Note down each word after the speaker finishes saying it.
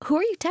Who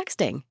are you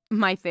texting?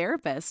 My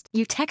therapist.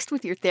 You text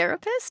with your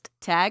therapist?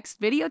 Text,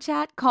 video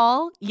chat,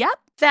 call. Yep.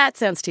 That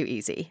sounds too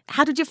easy.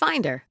 How did you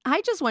find her?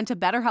 I just went to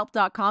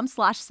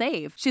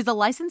betterhelp.com/save. She's a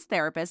licensed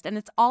therapist and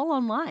it's all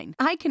online.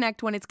 I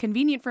connect when it's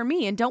convenient for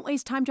me and don't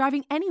waste time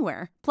driving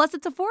anywhere. Plus,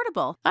 it's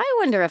affordable. I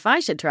wonder if I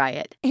should try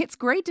it. It's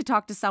great to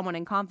talk to someone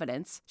in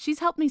confidence.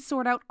 She's helped me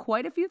sort out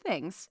quite a few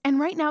things. And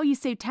right now you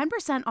save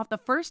 10% off the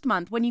first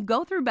month when you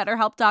go through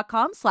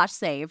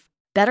betterhelp.com/save.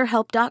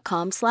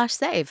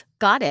 BetterHelp.com/save.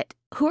 Got it.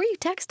 Who are you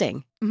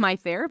texting? My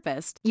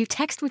therapist. You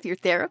text with your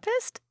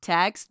therapist?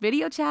 Text,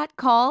 video chat,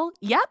 call.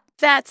 Yep.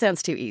 That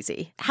sounds too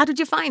easy. How did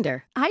you find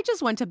her? I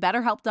just went to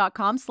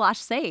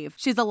betterhelp.com/save.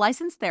 She's a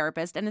licensed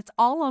therapist and it's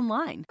all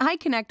online. I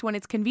connect when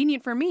it's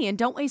convenient for me and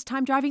don't waste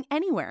time driving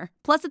anywhere.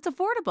 Plus, it's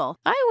affordable.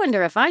 I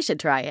wonder if I should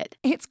try it.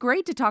 It's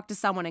great to talk to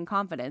someone in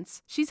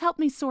confidence. She's helped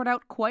me sort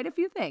out quite a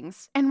few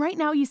things. And right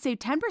now you save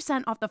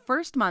 10% off the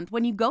first month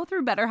when you go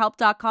through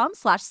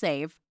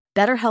betterhelp.com/save.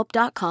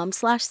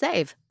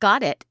 BetterHelp.com/save.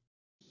 Got it.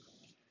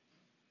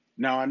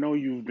 Now, I know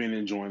you've been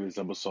enjoying this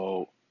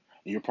episode,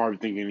 and you're probably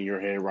thinking in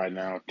your head right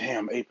now,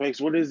 damn, Apex,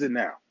 what is it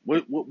now?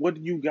 What do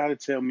you got to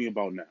tell me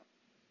about now?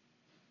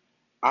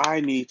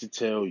 I need to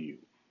tell you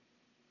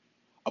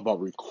about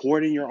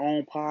recording your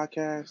own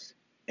podcast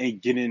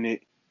and getting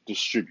it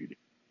distributed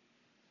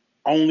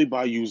only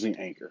by using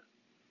Anchor.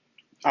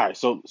 All right,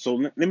 so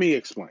let me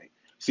explain.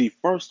 See,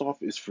 first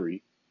off, it's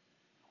free.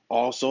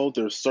 Also,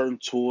 there's certain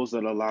tools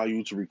that allow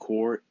you to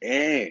record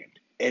and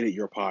edit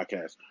your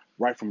podcast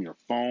right from your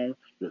phone,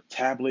 your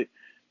tablet,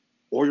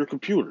 or your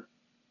computer.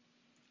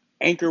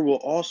 Anchor will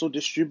also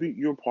distribute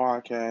your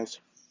podcast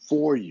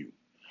for you,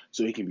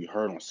 so it can be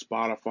heard on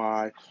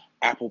Spotify,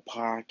 Apple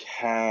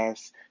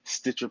Podcasts,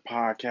 Stitcher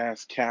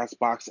Podcasts,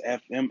 Castbox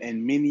FM,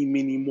 and many,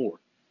 many more.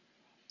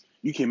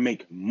 You can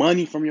make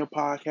money from your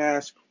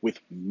podcast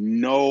with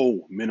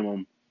no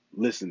minimum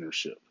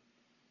listenership.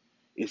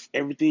 It's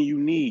everything you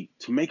need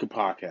to make a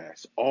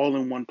podcast all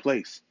in one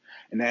place,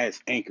 and that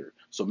is Anchor.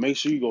 So make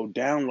sure you go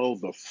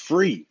download the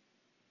free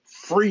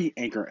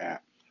Anchor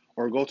app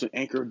or go to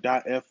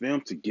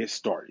anchor.fm to get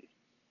started.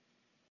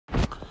 All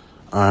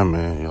right,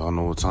 man. Y'all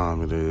know what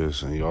time it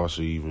is, and y'all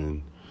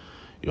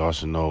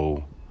should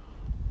know.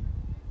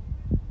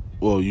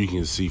 Well, you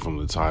can see from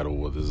the title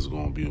what this is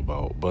going to be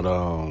about. But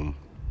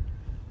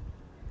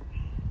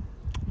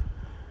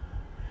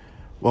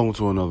welcome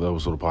to another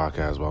episode of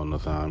Podcast About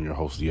Nothing. I'm your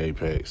host, The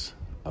Apex.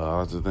 I'd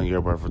like to thank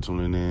everybody for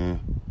tuning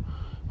in.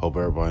 Hope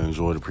everybody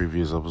enjoyed the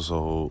previous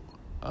episode.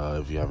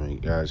 If you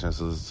haven't got a chance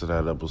to listen to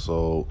that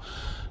episode,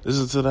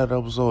 listen to that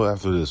episode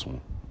after this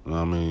one. You know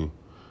what I mean?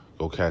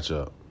 Go catch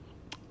up.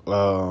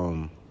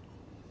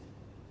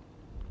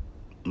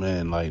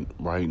 Man, like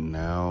right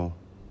now,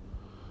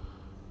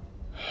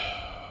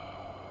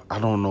 I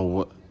don't know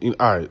what.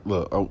 All right,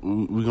 look,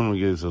 we're gonna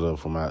get into the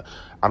format.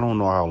 I don't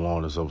know how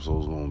long this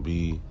episode is gonna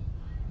be.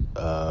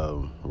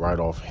 Right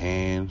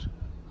offhand,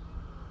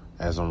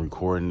 as I'm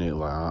recording it,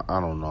 like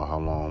I don't know how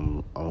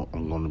long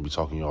I'm gonna be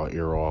talking y'all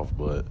ear off,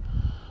 but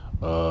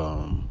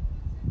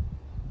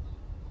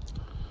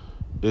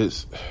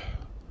it's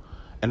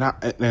and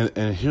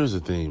here's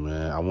the thing,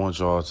 man. I want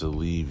y'all to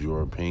leave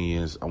your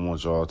opinions. I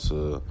want y'all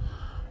to,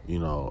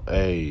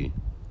 hey,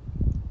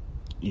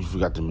 you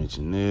forgot to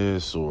mention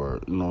this,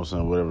 or you know what I'm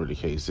saying, whatever the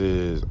case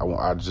is.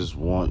 I just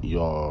want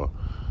y'all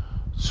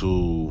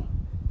to.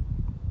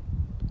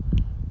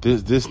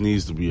 This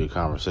needs to be a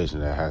conversation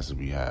that has to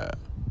be had.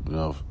 You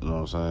know what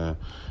I'm saying?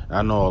 And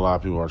I know a lot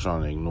of people are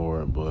trying to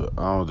ignore it, but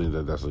I don't think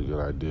that that's a good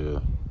idea,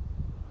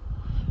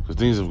 because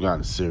things have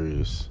gotten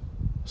serious.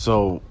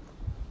 So,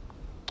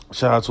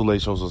 shout out to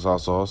Lechosa's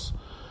Hot Sauce.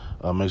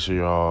 Make sure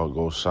y'all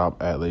go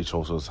shop at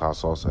Lechosa's Hot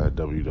Sauce at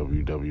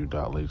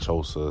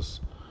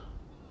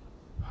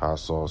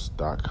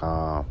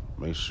www.lechosashotsauce.com.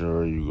 Make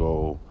sure you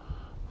go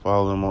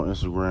follow them on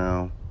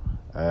Instagram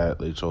at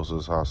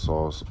Lechosa's Hot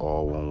Sauce,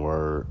 all one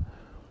word.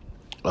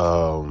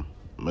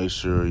 Make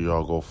sure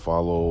y'all go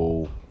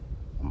follow.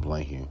 I'm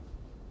blanking.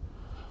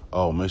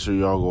 Make sure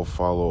y'all go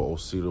follow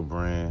Osita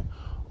Brand,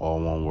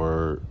 all one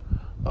word.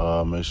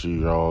 Make sure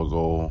y'all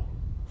go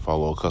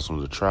follow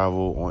Accustomed to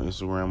Travel on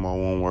Instagram, all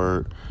one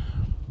word.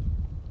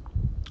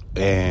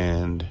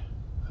 And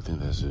I think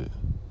that's it.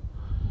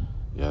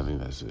 Yeah, I think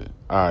that's it.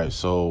 All right,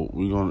 so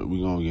we're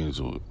gonna get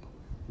into it.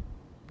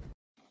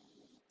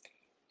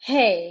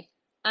 Hey,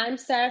 I'm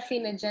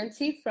Serafina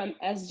Genti from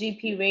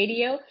SGP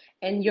Radio,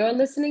 and you're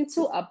listening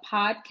to a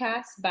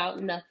podcast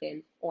about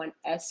nothing on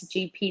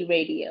SGP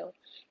Radio.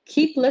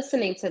 Keep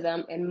listening to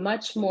them and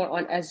much more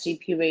on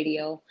SGP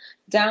Radio.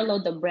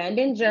 Download the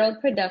Brandon Gerald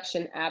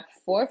Production app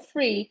for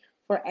free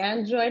for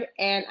Android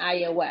and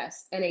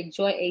iOS and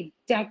enjoy a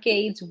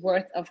decade's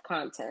worth of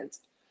content.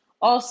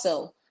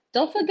 Also,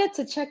 don't forget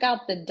to check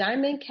out the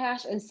Diamond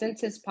Cash and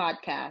Census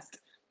podcast,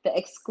 the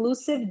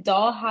exclusive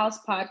Dollhouse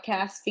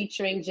podcast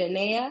featuring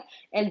Janaea,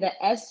 and the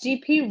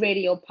SGP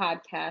Radio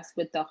podcast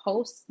with the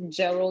host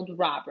Gerald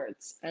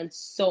Roberts, and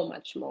so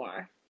much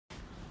more.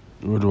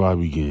 Where do I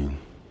begin?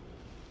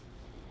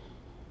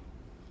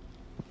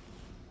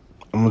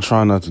 I'm gonna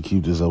try not to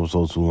keep this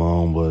episode too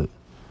long, but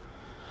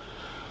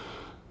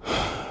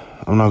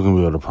I'm not gonna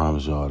be able to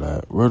promise y'all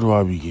that. Where do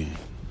I begin?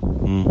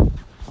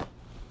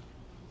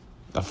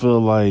 I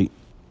feel like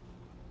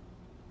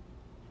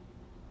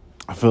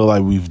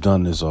we've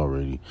done this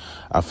already.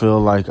 I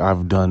feel like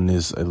I've done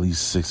this at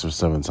least 6 or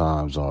 7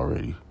 times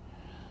already.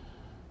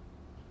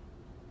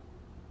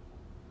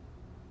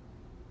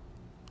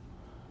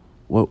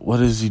 What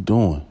is he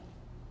doing?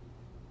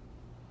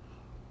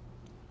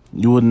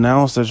 You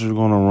announced that you're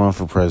going to run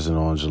for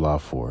president on July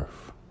 4th.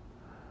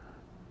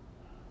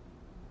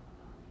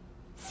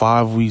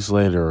 5 weeks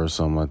later or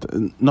something like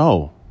that.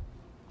 No,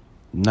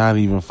 not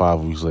even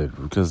 5 weeks later,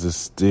 because it's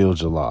still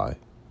July.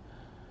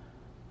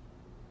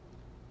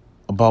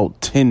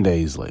 About 10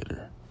 days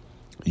later,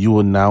 you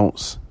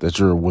announce that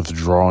you're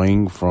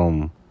withdrawing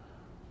from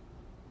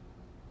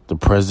the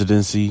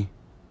presidency,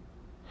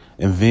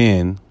 and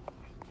then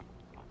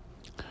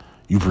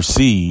you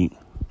proceed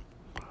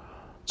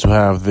to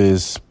have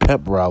this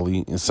pep rally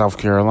in South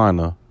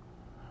Carolina.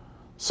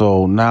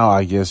 So now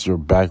I guess you're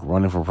back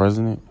running for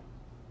president.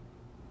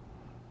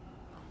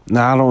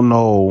 Now I don't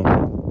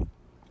know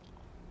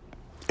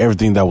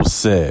everything that was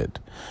said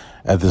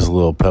at this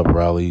little pep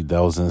rally that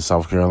was in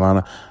South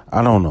Carolina.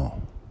 I don't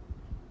know.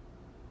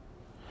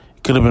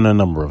 It could have been a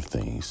number of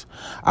things.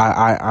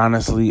 I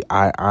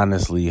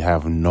honestly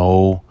have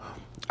no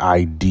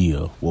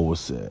idea what was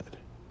said.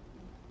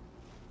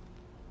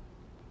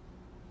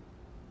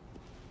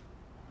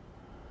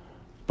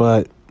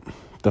 But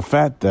the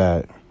fact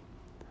that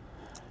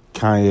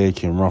Kanye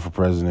can run for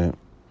president,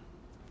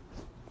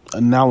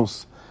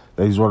 announce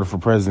that he's running for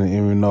president,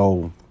 even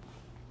though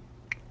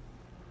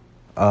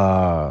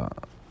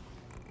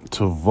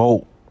to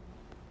vote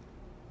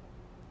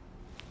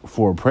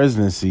for a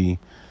presidency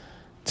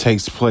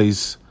takes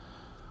place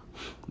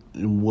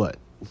in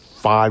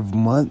 5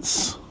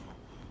 months?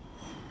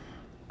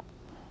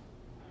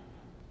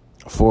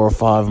 4 or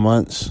 5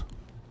 months.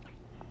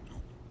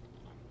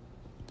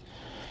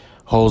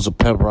 Holds a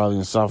pep rally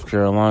in South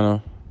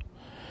Carolina.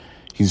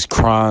 He's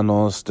crying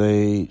on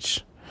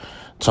stage,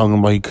 talking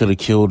about he could have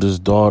killed his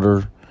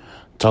daughter,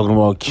 talking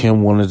about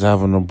Kim wanted to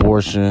have an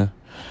abortion,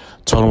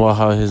 talking about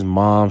how his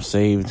mom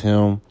saved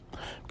him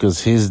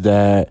because his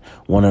dad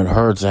wanted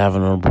her to have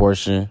an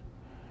abortion.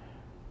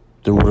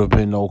 There would have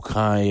been no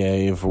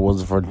Kanye if it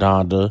wasn't for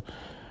Donda,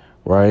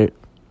 right?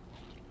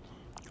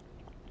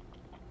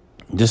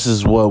 This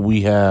is what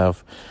we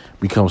have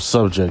become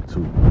subject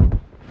to.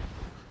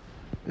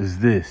 Is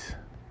this.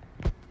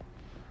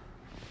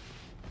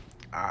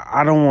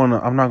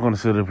 I'm not going to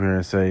sit up here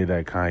and say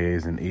that Kanye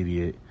is an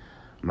idiot.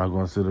 I'm not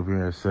going to sit up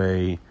here and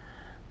say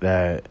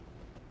that,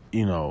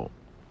 Kanye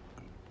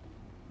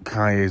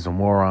is a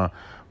moron.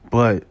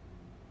 But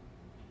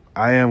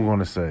I am going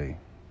to say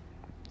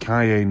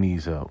Kanye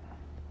needs help.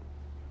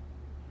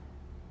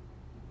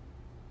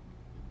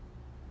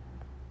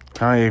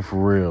 Kanye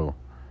for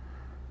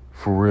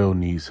real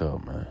needs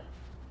help, man.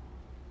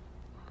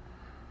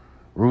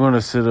 We're going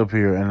to sit up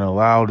here and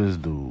allow this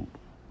dude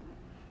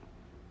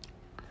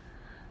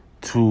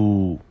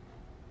to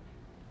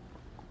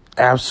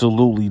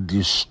absolutely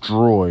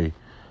destroy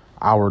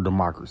our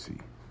democracy.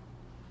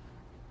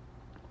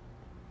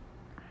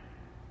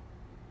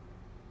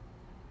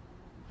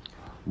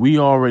 We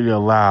already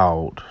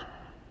allowed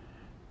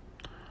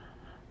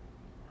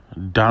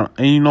and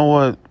you know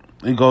what?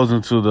 It goes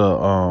into the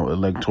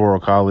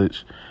electoral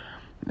college,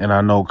 and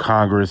I know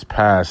Congress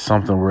passed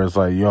something where it's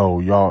like,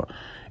 y'all,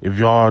 if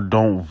y'all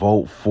don't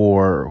vote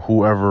for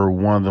whoever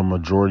won the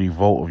majority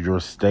vote of your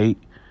state,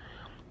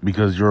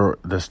 because you're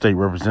the state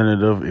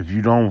representative, if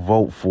you don't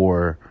vote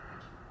for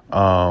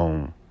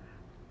the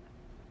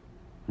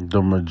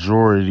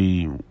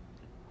majority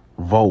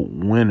vote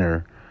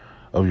winner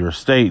of your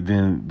state,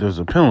 then there's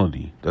a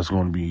penalty that's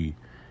going to be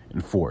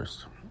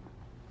enforced.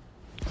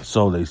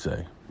 So they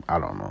say. I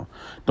don't know.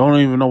 Don't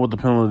even know what the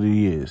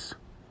penalty is.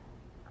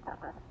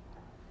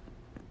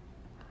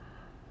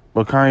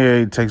 But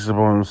Kanye takes it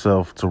upon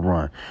himself to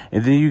run.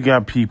 And then you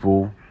got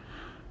people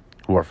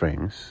who are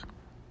famous,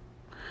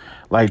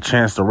 like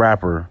Chance the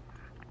Rapper,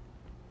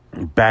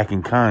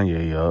 backing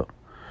Kanye up,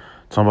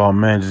 talking about,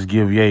 man, just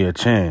give Ye a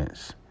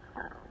chance.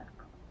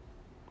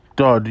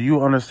 Dog, do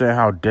you understand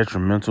how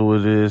detrimental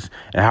it is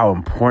and how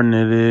important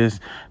it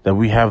is that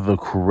we have the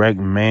correct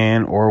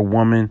man or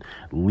woman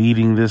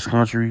leading this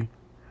country?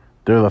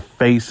 They're the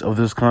face of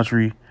this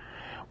country.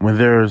 When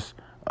there's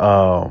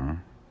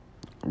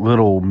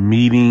little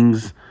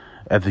meetings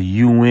at the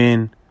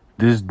UN,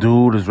 this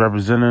dude is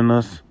representing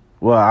us.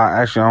 Well,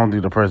 I don't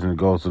think the president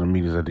goes to the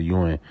meetings at the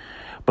UN.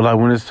 But like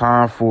when it's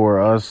time for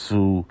us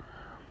to,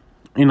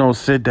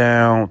 sit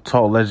down,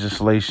 talk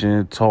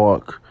legislation,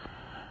 talk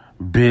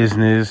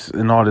business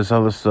and all this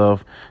other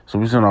stuff. So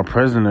we send our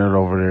president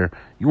over there.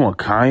 You want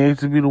Kanye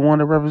to be the one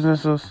that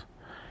represents us?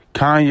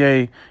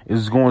 Kanye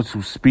is going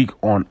to speak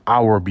on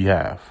our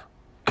behalf.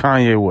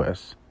 Kanye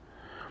West.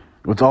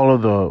 With all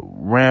of the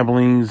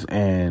ramblings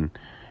and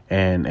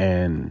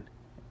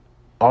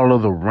all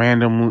of the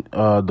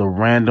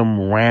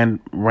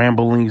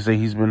ramblings that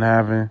he's been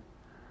having.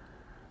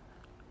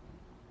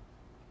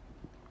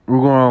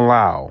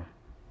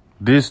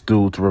 this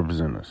dude to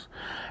represent us.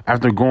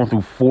 After going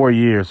through 4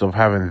 years of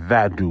having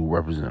that dude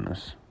represent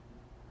us,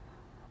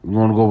 we're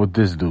going to go with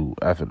this dude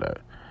after that.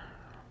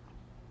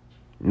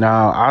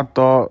 Now, I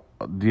thought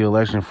the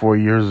election 4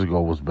 years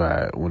ago was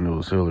bad when it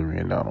was Hillary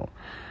and Donald.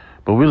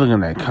 But we're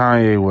looking at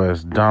Kanye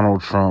West,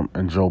 Donald Trump,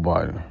 and Joe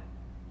Biden.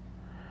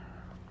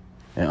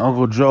 And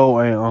Uncle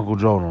Joe ain't Uncle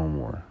Joe no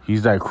more.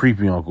 He's that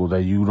creepy uncle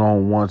that you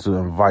don't want to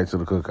invite to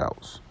the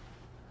cookouts.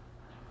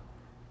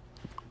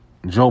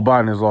 Joe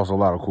Biden has lost a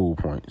lot of cool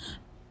points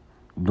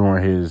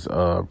during his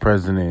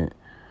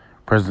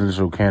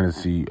presidential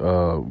candidacy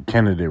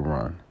candidate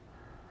run.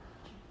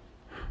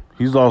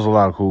 He's lost a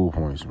lot of cool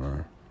points,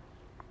 man.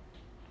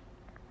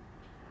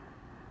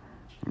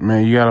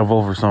 Man, you gotta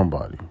vote for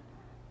somebody.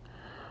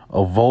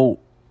 A vote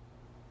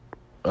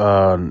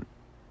for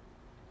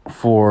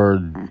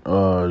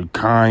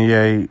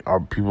Kanye,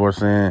 or people are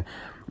saying,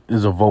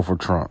 is a vote for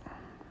Trump.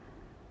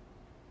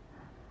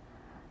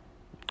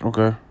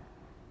 Okay.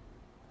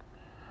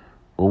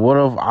 But what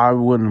if I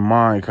wouldn't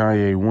mind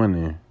Kanye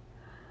winning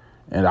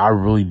and I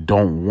really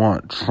don't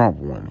want Trump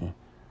winning?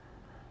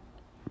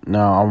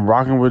 Now, I'm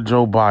rocking with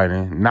Joe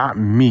Biden. Not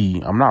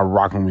me. I'm not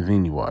rocking with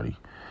anybody.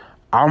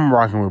 I'm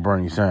rocking with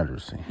Bernie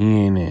Sanders. He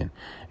ain't in.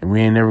 And we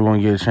ain't never going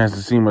to get a chance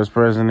to see him as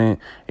president.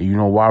 And you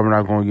know why we're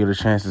not going to get a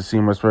chance to see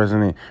him as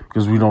president?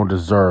 Because we don't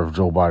deserve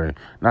Joe Biden.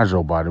 Not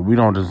Joe Biden. We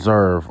don't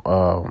deserve,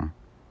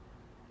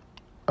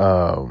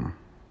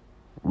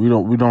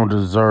 we don't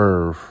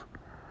deserve,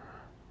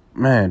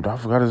 man, I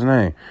forgot his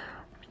name.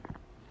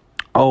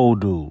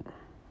 Old dude.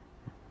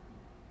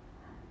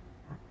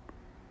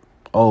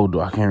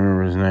 I can't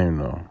remember his name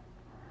though.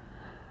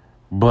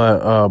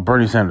 But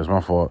Bernie Sanders,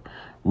 my fault.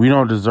 We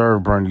don't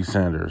deserve Bernie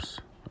Sanders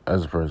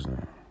as a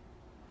president.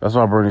 That's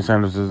why Bernie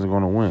Sanders isn't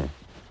going to win.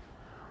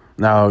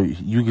 Now,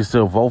 you can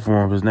still vote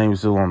for him. His name is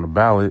still on the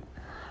ballot.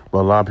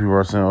 But a lot of people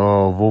are saying,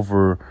 oh, vote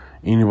for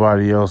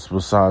anybody else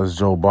besides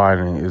Joe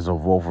Biden is a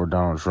vote for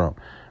Donald Trump.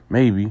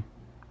 Maybe,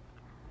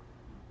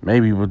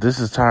 but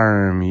this is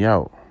tiring me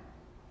out.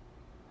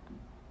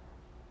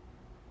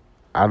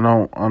 I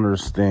don't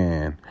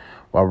understand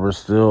why we're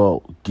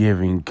still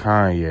giving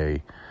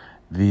Kanye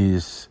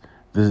these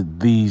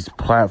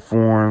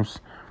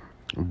platforms,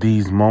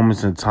 these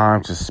moments in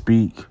time to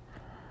speak.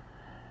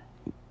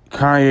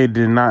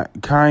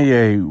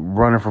 Kanye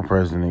running for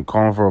president,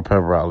 calling for a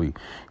pep rally.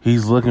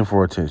 He's looking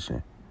for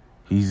attention.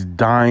 He's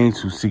dying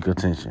to seek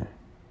attention.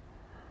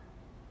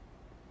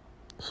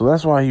 So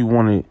that's why he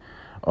wanted,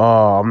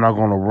 I'm not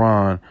going to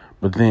run,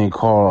 but then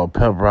call a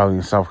pep rally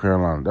in South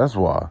Carolina. That's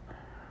why.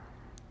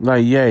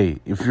 Like, yay,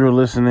 if you're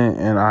listening,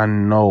 and I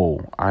know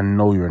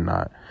you're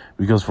not.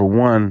 Because for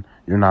one,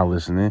 you're not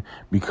listening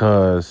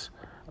because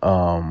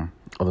of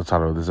the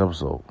title of this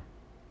episode,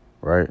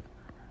 right?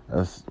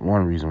 That's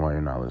one reason why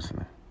you're not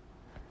listening.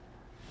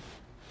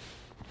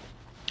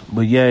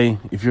 But yay,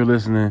 if you're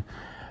listening,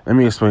 let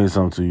me explain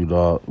something to you,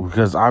 dog.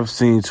 Because I've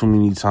seen too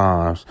many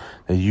times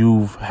that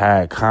you've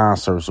had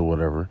concerts or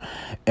whatever,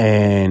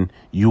 and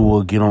you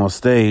will get on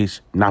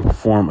stage, not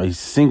perform a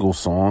single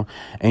song,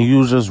 and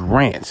you just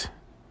rant.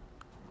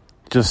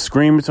 Just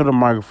scream into the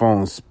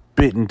microphone,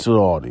 spit into the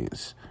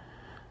audience.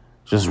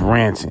 Just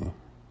ranting.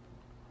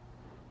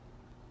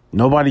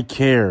 Nobody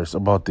cares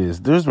about this.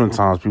 There's been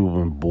times people have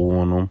been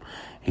booing him.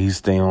 He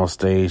stay on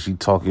stage, he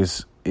talk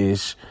his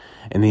ish,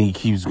 and then he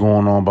keeps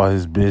going on about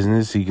his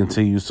business. He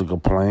continues to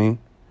complain.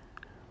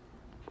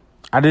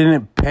 I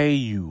didn't pay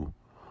you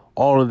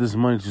all of this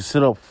money to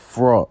sit up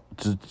front,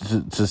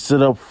 to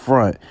sit up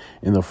front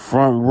in the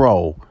front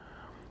row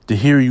to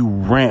hear you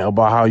rant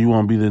about how you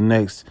want to be the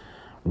next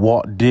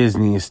Walt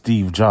Disney and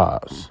Steve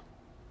Jobs.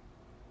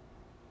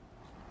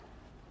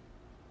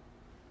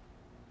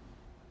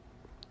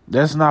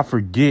 Let's not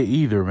forget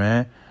either,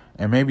 man.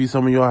 And maybe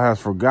some of y'all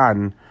has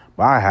forgotten,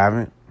 but I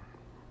haven't.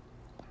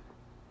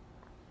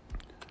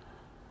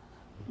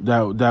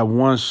 That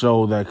one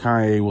show that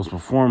Kanye was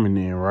performing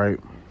in, right?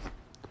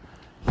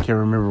 Can't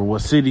remember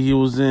what city he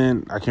was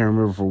in. I can't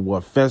remember for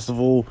what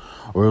festival,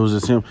 or it was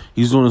just him.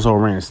 He's doing this whole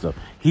rant stuff.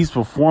 He's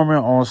performing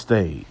on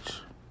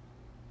stage.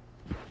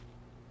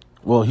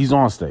 Well, he's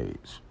on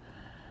stage.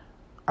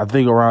 I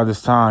think around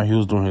this time he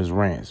was doing his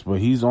rants, but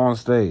he's on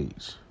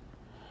stage.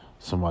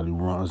 Somebody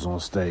runs on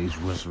stage,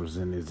 whispers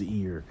in his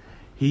ear.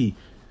 He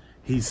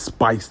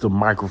spikes the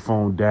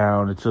microphone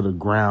down into the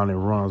ground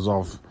and runs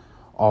off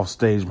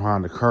stage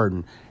behind the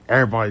curtain.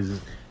 Everybody's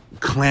just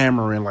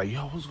clamoring like,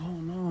 yo, what's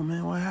going on,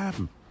 man? What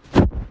happened?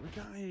 Where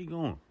Kanye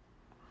going?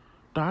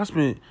 I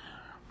spent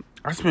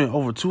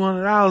over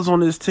 $200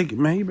 on this ticket,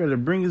 man. You better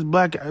bring his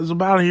black ass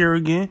up out of here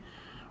again.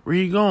 Where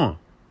you going?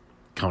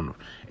 Come.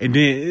 And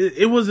then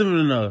it wasn't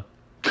even a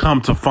come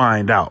to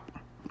find out.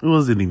 It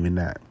wasn't even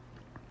that.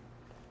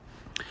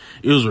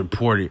 It was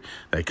reported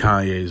that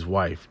Kanye's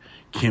wife,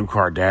 Kim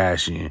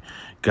Kardashian,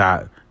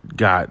 got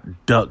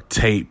duct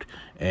taped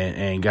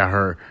and got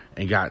her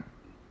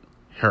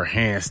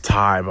hands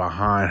tied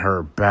behind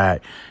her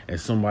back, and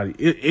somebody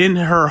in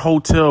her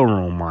hotel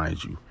room,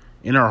 mind you,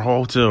 in her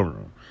hotel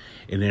room,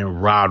 and then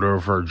robbed her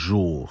of her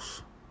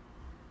jewels.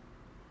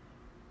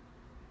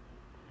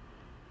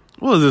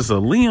 What is this, a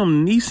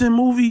Liam Neeson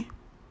movie?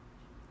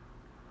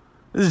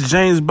 This is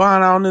James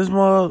Bond out in this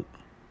mug.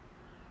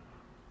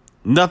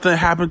 Nothing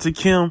happened to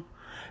Kim.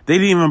 They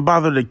didn't even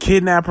bother to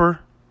kidnap her,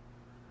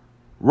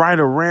 write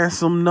a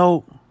ransom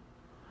note,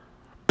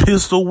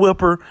 pistol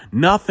whip her,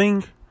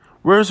 nothing.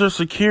 Where's her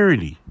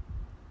security?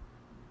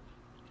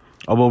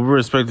 Oh, but we're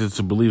expected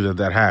to believe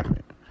that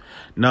happened.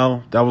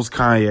 No, that was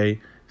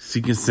Kanye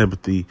seeking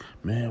sympathy.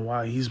 Man,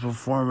 while he's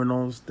performing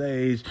on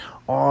stage,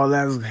 all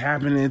that's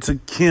happening to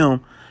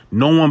Kim.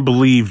 No one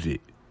believed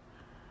it.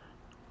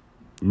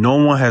 No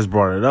one has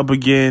brought it up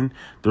again.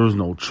 There was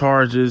no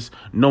charges.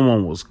 No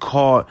one was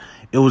caught.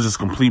 It was just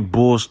complete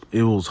bullshit.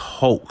 It was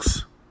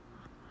hoax.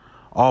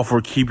 All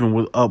for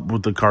keeping up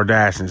with the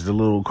Kardashians, the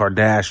little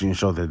Kardashian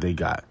show that they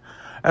got.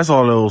 That's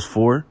all it was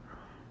for.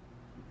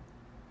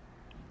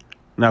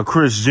 Now,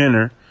 Kris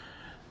Jenner,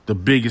 the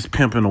biggest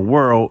pimp in the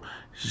world,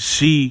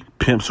 she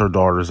pimps her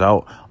daughters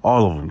out.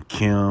 All of them.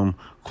 Kim,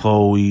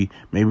 Khloe,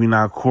 maybe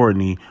not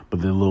Kourtney,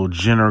 but the little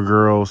Jenner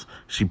girls,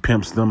 she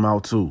pimps them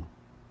out too.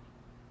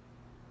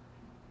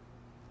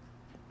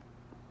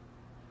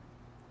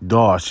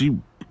 Dog,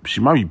 she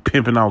might be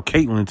pimping out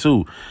Caitlyn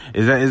too.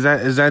 Is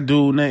that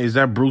dude name? Is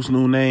that Bruce's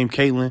new name,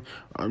 Caitlyn?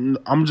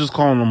 I'm just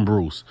calling him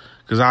Bruce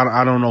because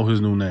I don't know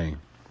his new name.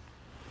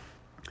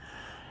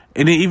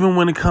 And then even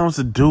when it comes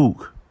to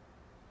Duke,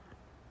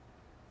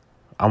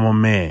 I'm a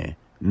man.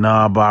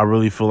 Nah, but I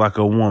really feel like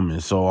a woman,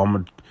 so I'm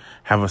gonna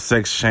have a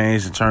sex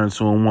change and turn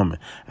into a woman.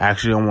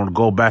 Actually, I want to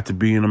go back to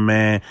being a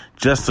man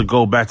just to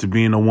go back to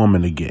being a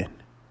woman again.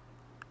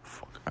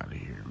 Fuck out of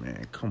here,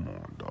 man. Come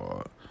on,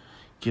 dog.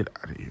 Get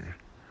out of here.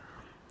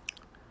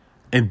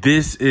 And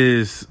this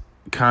is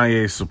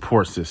Kanye's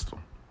support system.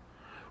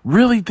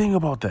 Really think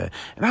about that.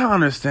 And I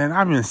understand.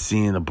 I've been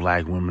seeing the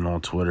black women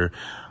on Twitter.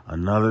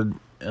 Another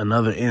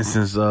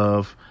instance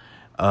of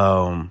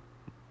a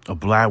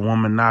black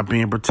woman not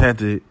being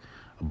protected.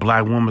 A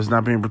black woman's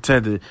not being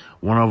protected.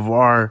 One of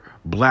our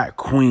black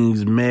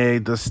queens,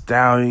 Meg Thee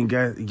Stallion,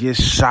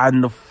 gets shot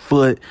in the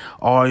foot.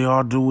 All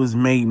y'all do is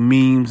make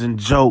memes and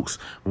jokes.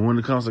 But when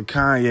it comes to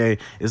Kanye,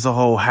 it's a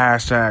whole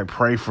hashtag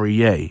pray for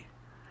Ye.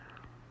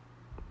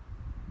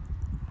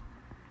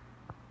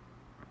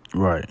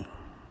 Right.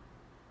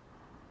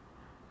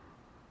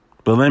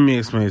 But let me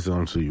explain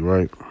something to you,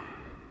 right?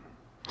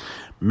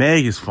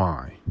 Meg is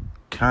fine.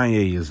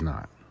 Kanye is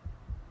not.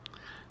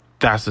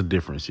 That's the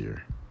difference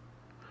here.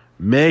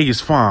 Meg is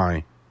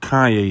fine.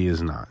 Kanye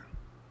is not.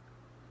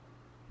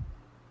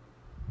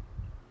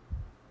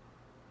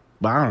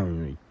 But I don't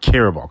even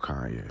care about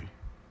Kanye.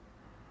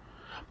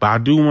 But I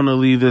do want to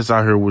leave this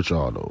out here with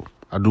y'all, though.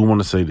 I do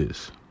want to say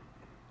this.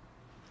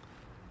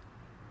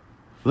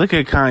 Look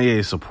at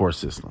Kanye's support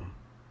system.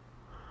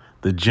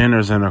 The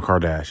Jenners and the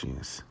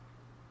Kardashians.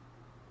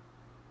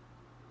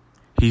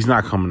 He's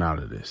not coming out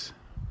of this.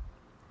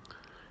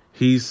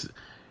 He's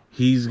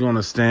going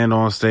to stand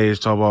on stage,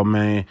 talk about,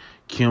 man,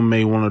 Kim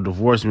may want to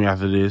divorce me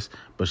after this,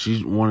 but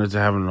she wanted to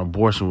have an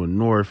abortion with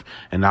North,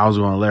 and I was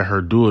going to let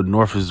her do it.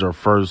 North is their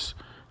first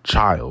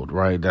child,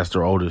 right? That's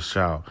their oldest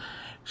child.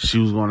 She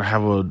was going to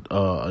have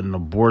an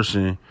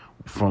abortion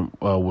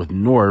with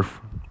North,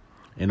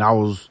 and I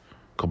was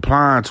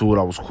complying to it.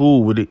 I was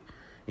cool with it.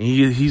 And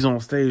he's on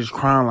stage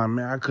crying like,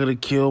 man, I could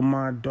have killed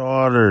my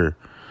daughter.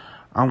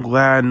 I'm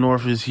glad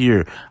North is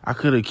here. I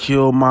could have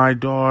killed my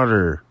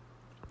daughter.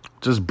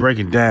 Just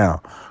breaking down,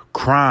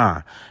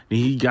 crying. Then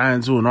he got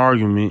into an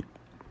argument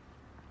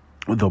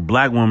with a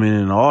black woman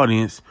in the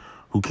audience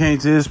who came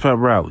to his pep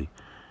rally.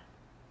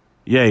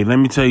 Yay, let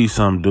me tell you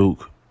something,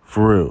 Duke.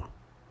 For real.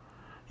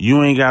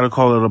 You ain't got to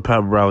call it a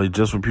pep rally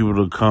just for people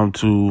to come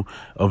to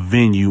a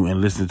venue and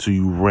listen to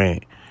you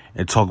rant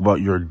and talk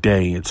about your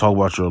day and talk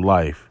about your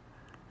life.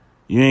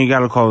 You ain't got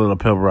to call it a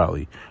pep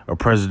rally, a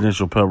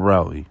presidential pep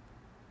rally.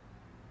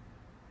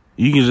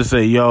 You can just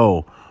say,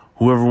 yo,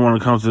 whoever want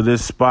to come to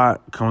this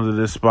spot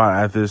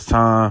at this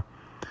time.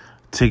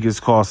 Tickets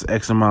cost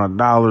X amount of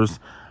dollars.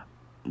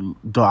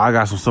 Dog, I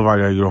got some stuff I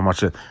got to get off my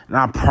chest. And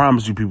I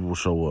promise you people will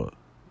show up.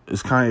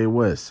 It's Kanye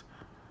West.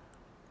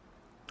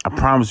 I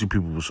promise you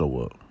people will show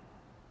up.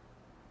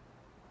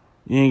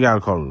 You ain't got to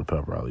call it a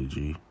pep rally,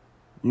 G.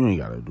 You ain't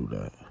got to do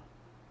that.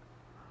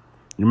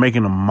 You're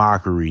making a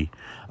mockery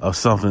of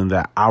something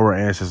that our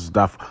ancestors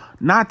died for.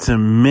 Not to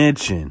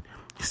mention,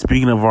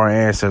 speaking of our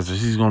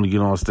ancestors, he's going to get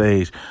on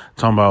stage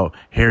talking about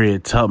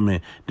Harriet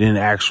Tubman didn't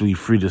actually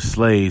free the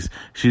slaves.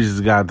 She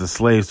just got the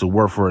slaves to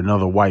work for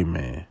another white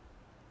man.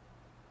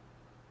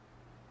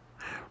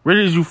 Where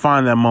did you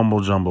find that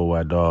mumbo jumbo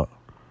at, dog?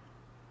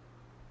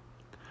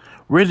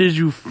 Where did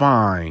you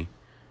find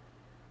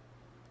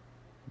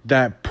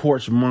that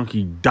porch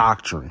monkey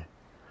doctrine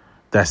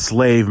that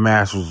slave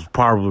masters was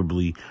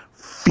probably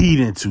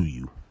feeding to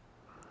you?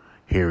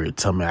 Harriet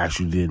Tubman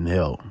actually didn't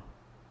help.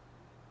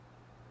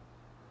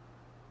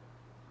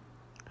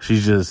 She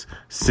just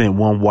sent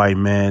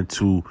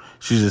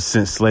she just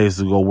sent slaves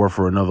to go work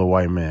for another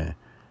white man.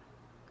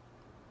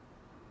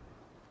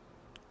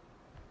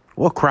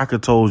 What cracker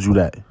told you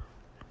that?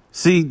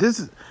 See, this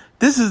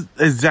is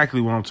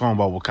exactly what I'm talking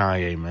about with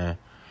Kanye, man.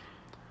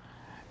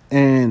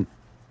 And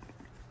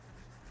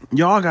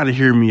y'all got to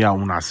hear me out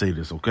when I say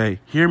this, okay?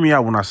 Hear me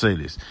out when I say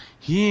this.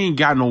 He ain't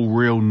got no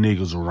real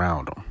niggas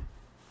around him,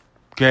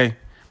 okay?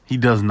 He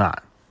does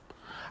not.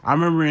 I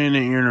remember in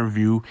an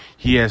interview,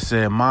 he had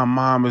said, my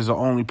mom is the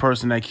only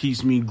person that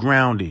keeps me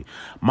grounded.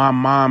 My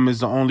mom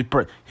is the only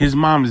person. His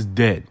mom is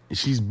dead.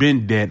 She's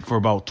been dead for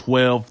about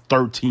 12,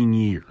 13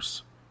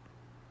 years.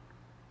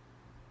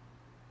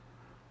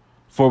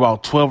 For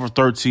about 12 or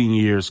 13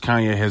 years,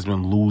 Kanye has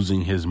been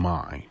losing his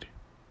mind.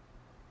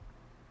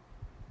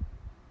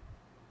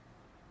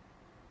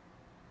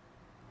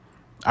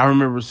 I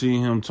remember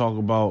seeing him talk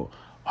about,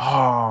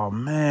 oh,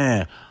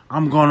 man,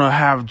 I'm going to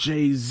have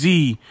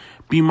Jay-Z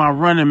be my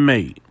running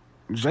mate.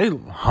 Jay,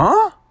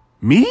 huh?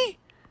 Me?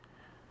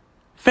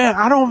 Fam,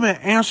 I don't even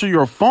answer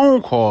your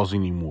phone calls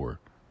anymore.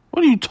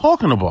 What are you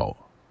talking about?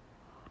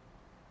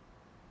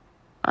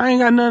 I ain't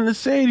got nothing to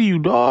say to you,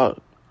 dog.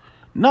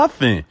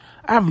 Nothing.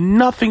 I have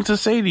nothing to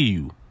say to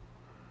you.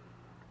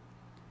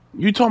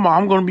 You talking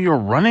about I'm going to be your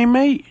running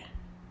mate?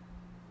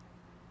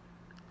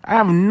 I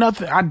have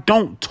nothing. I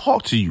don't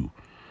talk to you.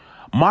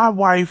 My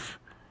wife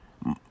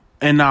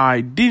and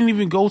I didn't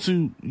even go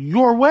to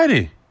your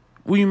wedding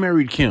when you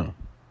married Kim.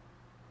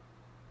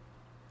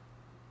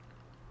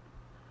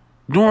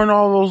 During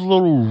all those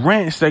little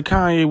rants that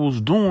Kanye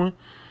was doing,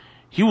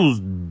 he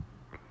was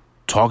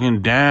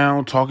talking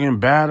down, talking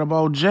bad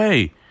about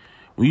Jay.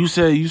 When you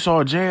said you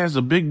saw Jay as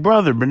a big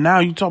brother, but now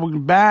you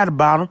talking bad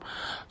about him.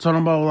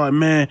 Talking about like,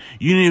 man,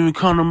 you didn't even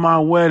come to my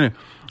wedding.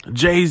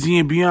 Jay-Z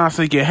and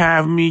Beyonce can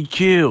have me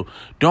killed.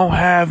 Don't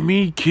have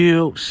me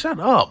killed. Shut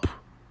up.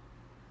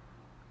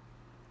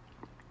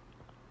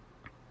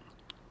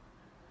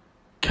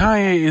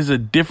 Kanye is a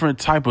different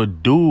type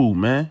of dude,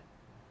 man.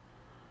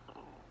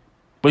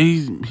 But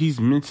he's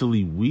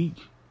mentally weak.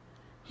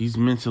 He's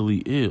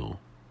mentally ill.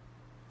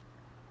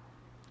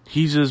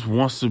 He just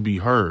wants to be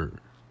heard.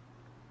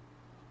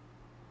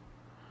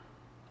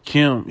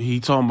 Kim, he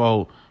talking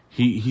about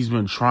he's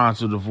been trying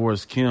to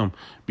divorce Kim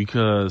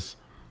because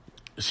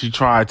she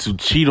tried to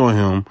cheat on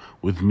him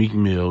with Meek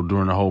Mill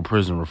during the whole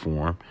prison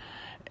reform.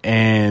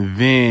 And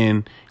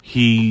then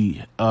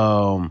she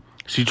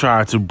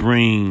tried to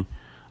bring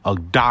a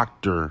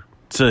doctor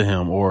to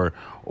him or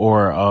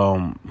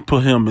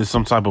put him in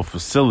some type of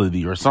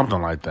facility or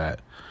something like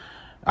that.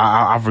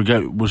 I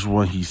forget which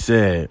one he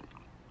said.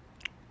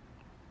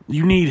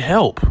 You need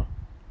help.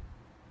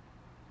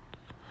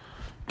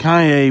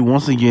 Kanye,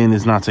 once again,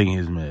 is not taking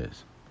his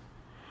meds.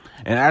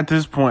 And at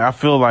this point, I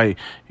feel like,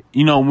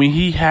 when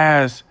he's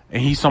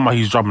talking about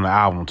he's dropping an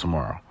album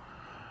tomorrow.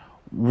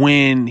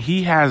 When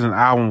he has an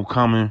album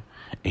coming,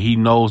 and he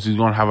knows he's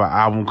going to have an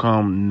album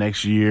come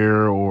next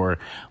year or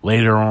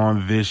later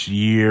on this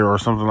year or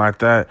something like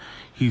that,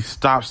 he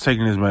stops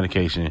taking his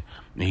medication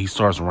and he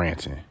starts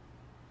ranting.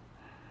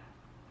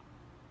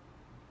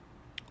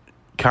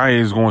 Kanye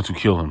is going to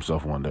kill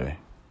himself one day.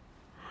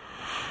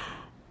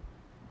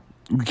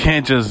 You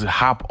can't just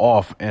hop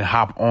off and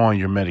hop on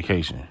your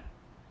medication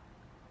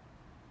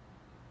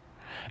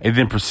and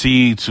then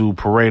proceed to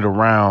parade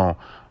around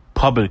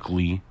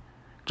publicly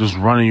just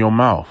running your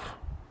mouth.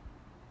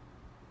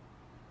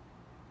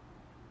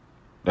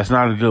 That's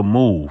not a good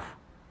move.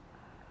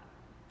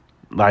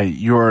 Like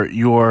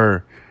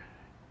you're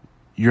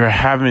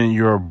having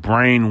your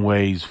brain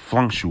waves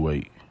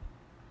fluctuate.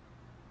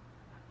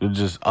 They're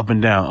just up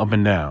and down, up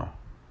and down.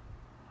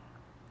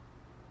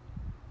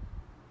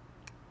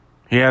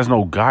 He has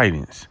no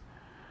guidance.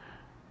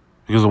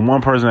 Because the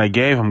one person that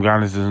gave him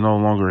guidance is no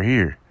longer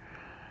here.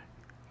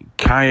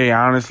 Kanye,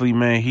 honestly,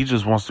 man, he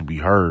just wants to be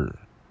heard.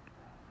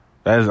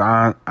 That is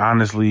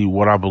honestly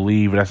what I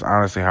believe. That's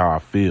honestly how I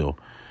feel.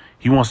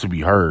 He wants to be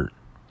heard.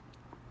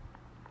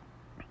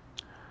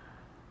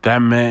 That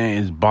man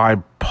is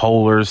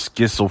bipolar,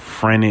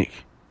 schizophrenic.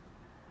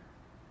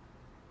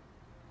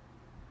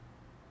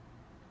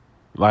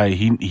 Like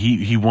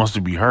he wants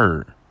to be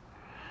heard.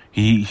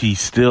 He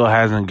still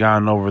hasn't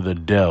gotten over the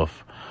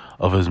death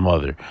of his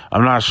mother.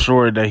 I'm not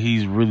sure that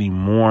he's really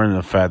mourning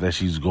the fact that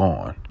she's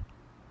gone.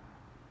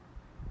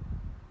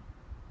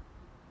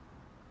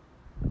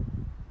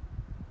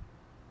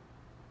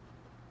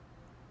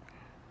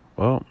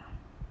 Well,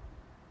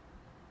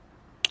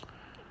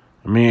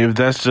 I mean, if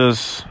that's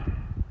just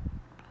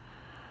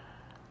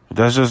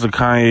the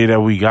Kanye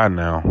that we got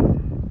now,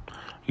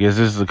 I guess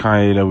this is the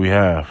Kanye that we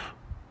have.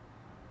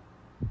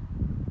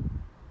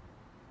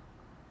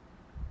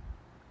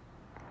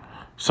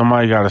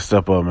 Somebody got to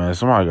step up, man.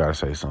 Somebody got to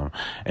say something.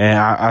 And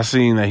I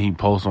seen that he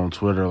posts on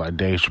Twitter like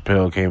Dave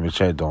Chappelle came and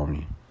checked on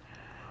me.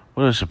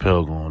 What is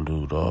Chappelle gonna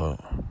do, dog?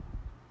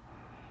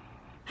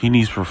 He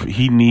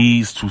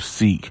needs to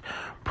seek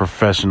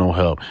professional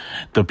help.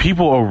 The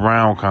people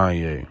around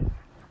Kanye,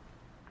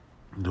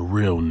 the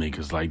real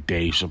niggas like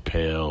Dave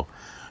Chappelle,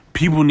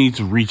 people need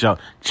to reach out.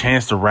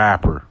 Chance the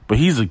Rapper, but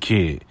he's a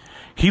kid.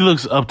 He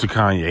looks up to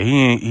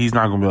Kanye. He's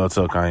not gonna be able to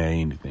tell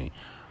Kanye anything.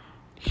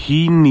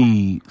 He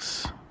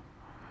needs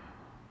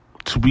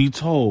to be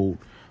told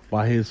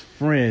by his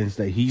friends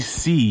that he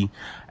see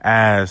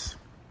as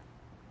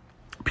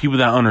people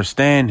that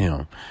understand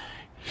him.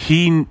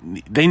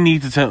 They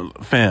need to tell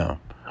fam.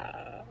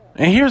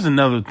 And here's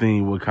another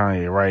thing with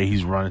Kanye, right?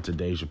 He's running to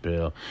Dave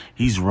Chappelle.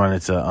 He's running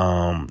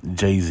to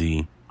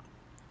Jay-Z.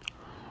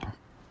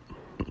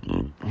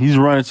 He's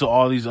running to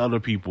all these other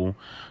people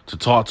to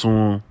talk to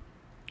him.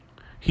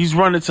 He's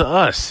running to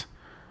us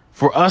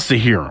for us to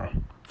hear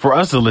him, for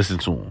us to listen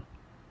to him.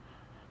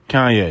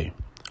 Kanye,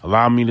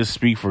 allow me to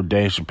speak for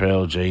Dave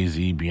Chappelle,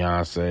 Jay-Z,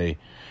 Beyonce,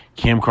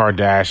 Kim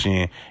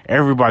Kardashian,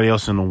 everybody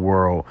else in the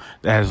world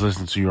that has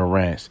listened to your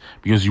rants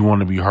because you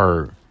want to be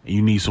heard. And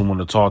you need someone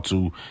to talk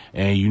to,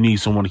 and you need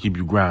someone to keep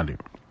you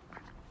grounded.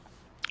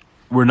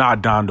 We're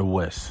not Mr.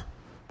 West.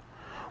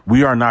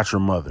 We are not your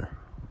mother.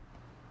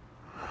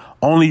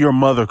 Only your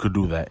mother could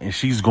do that, and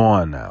she's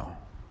gone now.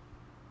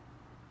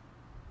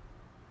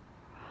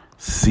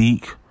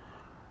 Seek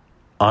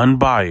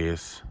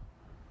unbiased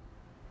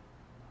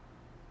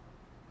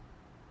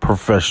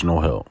professional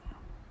help.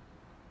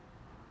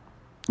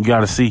 You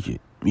got to seek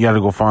it. You got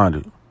to go find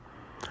it.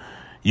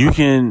 You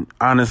can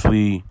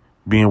honestly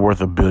being worth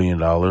 $1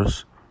 billion. I'm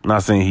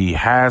not saying he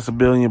has $1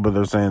 billion, but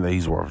they're saying that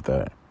he's worth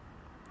that.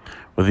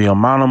 With the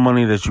amount of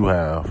money that you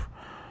have,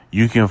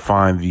 you can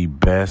find the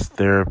best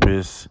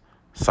therapist,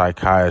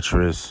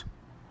 psychiatrist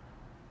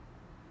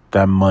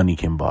that money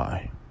can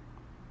buy.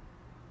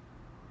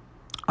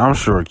 I'm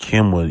sure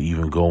Kim would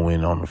even go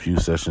in on a few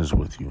sessions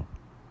with you.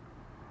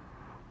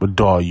 But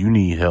dog, you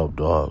need help,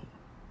 dog.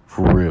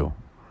 For real.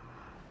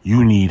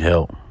 You need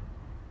help.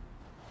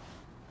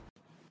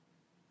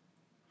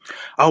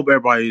 I hope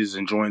everybody is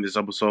enjoying this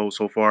episode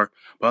so far,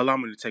 but allow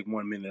me to take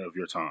 1 minute of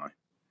your time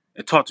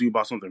and talk to you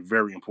about something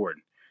very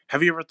important.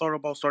 Have you ever thought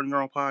about starting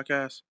your own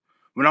podcast?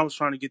 When I was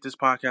trying to get this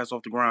podcast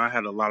off the ground, I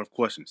had a lot of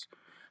questions.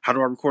 How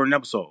do I record an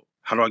episode?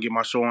 How do I get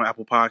my show on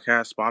Apple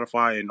Podcasts,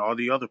 Spotify, and all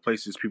the other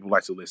places people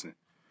like to listen?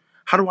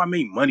 How do I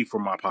make money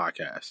from my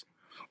podcast?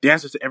 The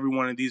answer to every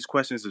one of these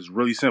questions is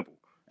really simple.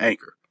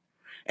 Anchor.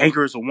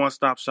 Anchor is a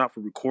one-stop shop for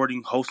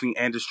recording, hosting,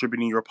 and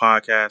distributing your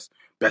podcast.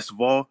 Best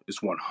of all, it's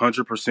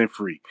 100%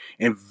 free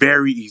and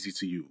very easy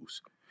to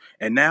use.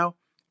 And now,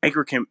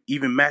 Anchor can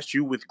even match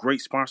you with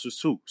great sponsors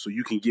too, so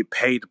you can get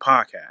paid to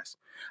podcast.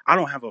 I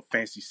don't have a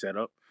fancy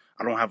setup.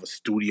 I don't have a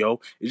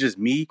studio. It's just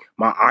me,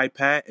 my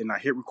iPad, and I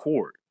hit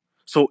record.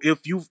 So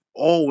if you've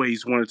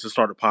always wanted to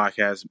start a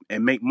podcast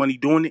and make money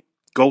doing it,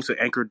 go to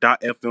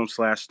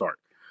anchor.fm/start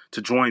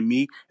to join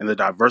me and the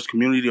diverse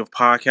community of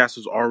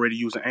podcasters already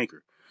using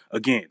Anchor.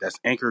 Again, that's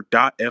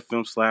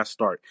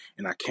anchor.fm/start,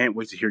 and I can't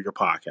wait to hear your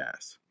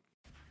podcast.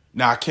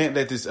 Now, I can't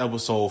let this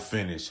episode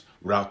finish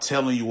without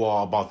telling you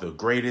all about the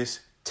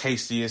greatest,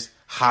 tastiest,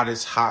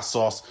 hottest hot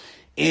sauce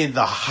in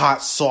the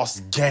hot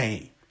sauce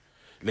game.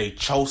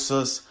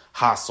 Lechosa's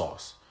hot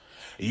sauce.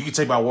 And you can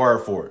take my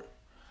word for it.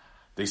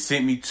 They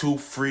sent me 2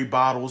 free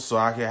bottles so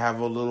I can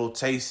have a little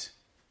taste.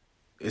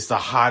 It's the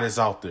hottest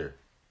out there.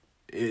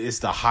 It's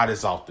the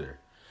hottest out there.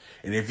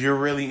 And if you're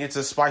really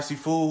into spicy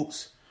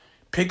foods,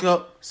 pick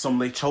up some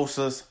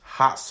Lechosa's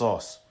hot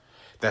sauce.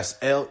 That's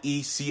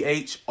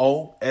LECHOSAS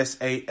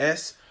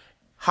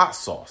hot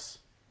sauce.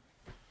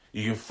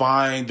 You can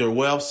find their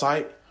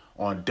website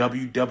on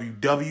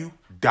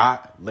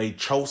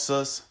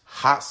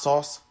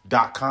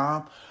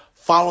www.lechosashotsauce.com.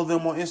 Follow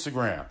them on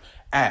Instagram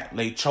at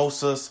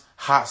Lechosas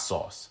Hot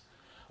Sauce.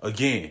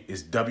 Again,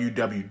 it's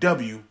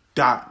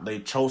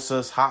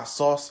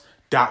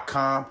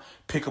www.lechosashotsauce.com.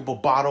 Pick up a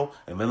bottle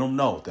and let them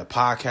know that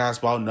Podcast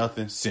About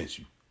Nothing sent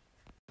you.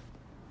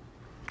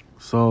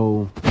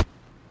 So,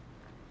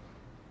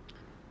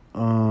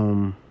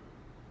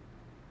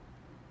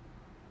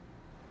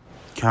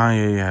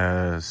 Kanye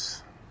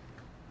has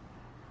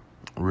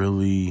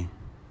really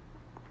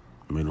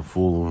made a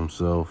fool of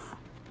himself.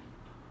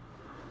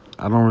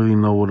 I don't really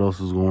know what else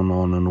is going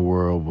on in the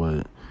world,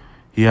 but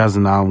he has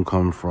an album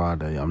coming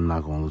Friday. I'm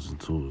not going to listen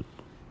to it.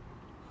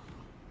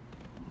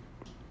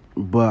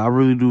 But I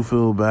really do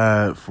feel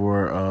bad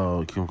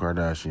for Kim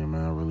Kardashian,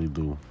 man. I really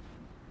do.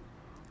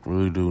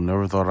 Really do.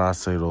 Never thought I'd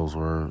say those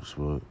words,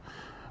 but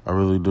I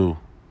really do.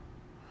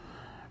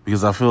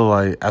 Because I feel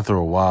like after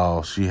a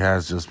while, she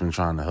has just been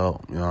trying to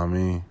help. You know what I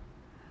mean?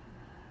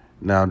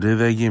 Now, did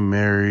they get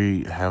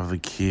married, have the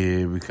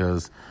kid?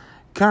 Because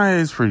Kanye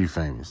is pretty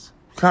famous.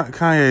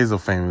 Kanye is a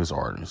famous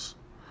artist.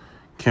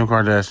 Kim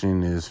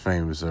Kardashian is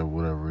famous at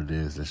whatever it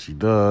is that she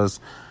does.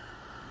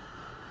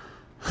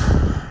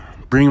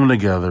 Bring them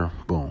together.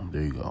 Boom.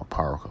 There you go.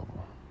 Power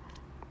couple.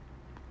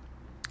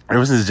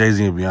 Ever since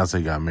Jay-Z and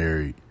Beyonce got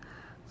married,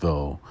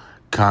 though,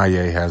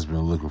 Kanye has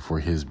been looking for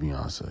his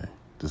Beyonce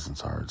this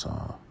entire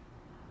time.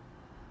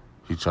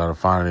 He tried to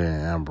find it in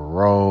Amber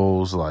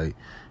Rose. Like,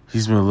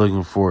 he's been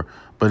looking for...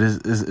 But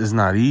it's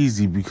not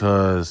easy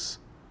because,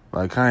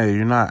 like, Kanye,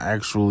 you're not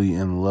actually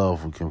in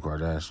love with Kim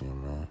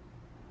Kardashian, man.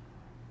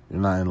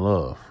 You're not in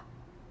love.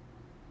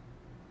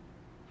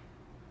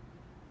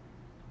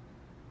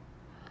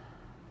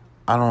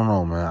 I don't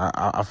know, man.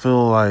 I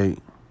feel like...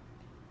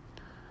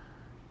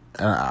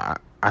 And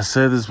I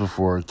said this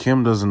before.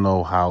 Kim doesn't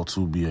know how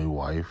to be a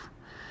wife.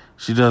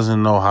 She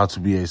doesn't know how to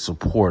be a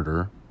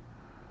supporter.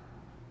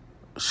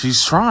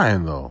 She's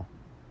trying, though.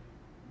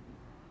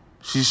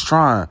 She's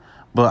trying,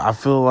 but I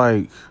feel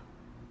like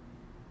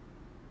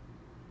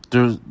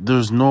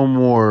there's no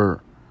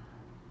more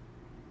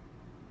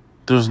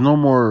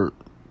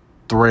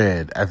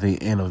thread at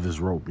the end of this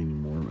rope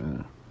anymore,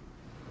 man.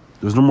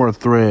 There's no more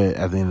thread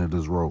at the end of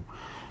this rope.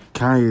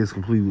 Kanye is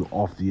completely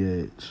off the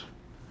edge.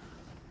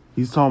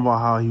 He's talking about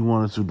how he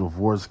wanted to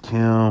divorce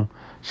Kim.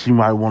 She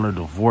might want to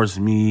divorce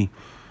me.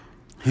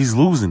 He's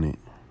losing it.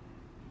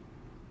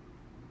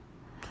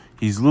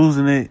 He's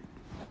losing it,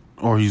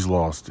 or he's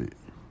lost it.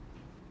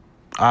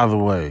 Either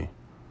way,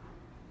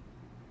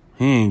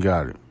 he ain't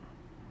got it.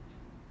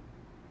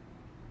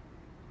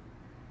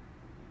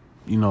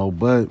 You know,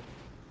 but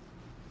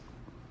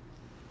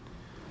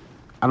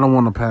I don't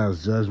want to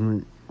pass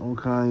judgment on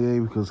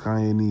Kanye because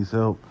Kanye needs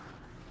help.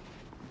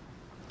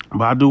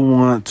 But I do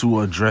want to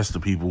address the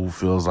people who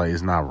feels like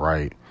it's not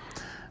right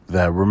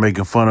that we're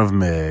making fun of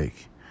Meg,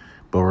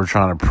 but we're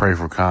trying to pray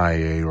for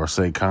Kanye or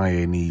say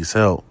Kanye needs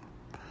help.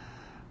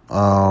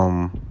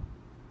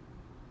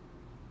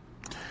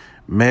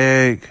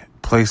 Meg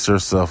placed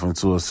herself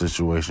into a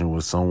situation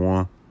with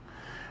someone.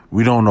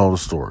 We don't know the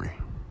story.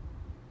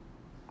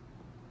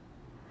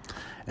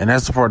 And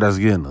that's the part that's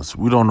getting us.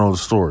 We don't know the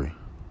story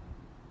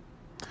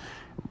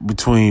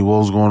between what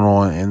was going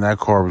on in that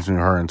car between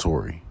her and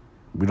Tory.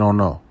 We don't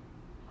know.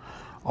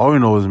 All we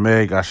know is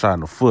Meg got shot in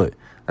the foot.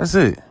 That's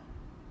it.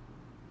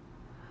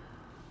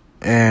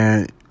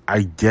 And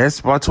I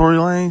guess by Tory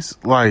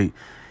Lanez, like,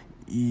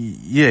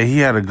 yeah, he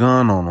had a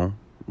gun on him.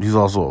 He's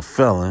also a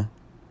felon.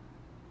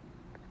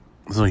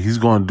 So he's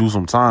going to do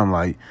some time.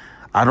 Like,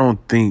 I don't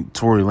think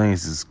Tory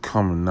Lanez is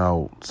coming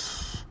out.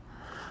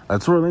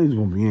 Like, Tory Lanez is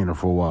going to be in there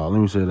for a while. Let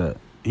me say that.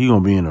 He's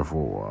going to be in there for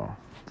a while.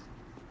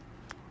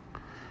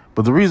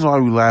 But the reason why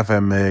we laugh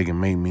at Meg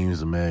and make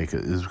memes of Meg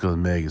is because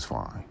Meg is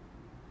fine.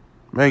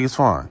 Meg is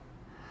fine.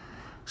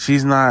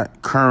 She's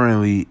not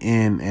currently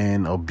in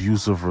an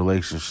abusive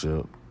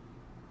relationship.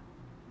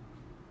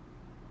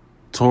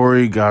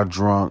 Tory got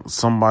drunk.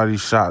 Somebody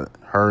shot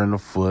her in the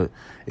foot.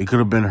 It could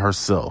have been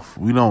herself.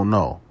 We don't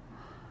know.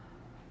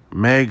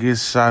 Meg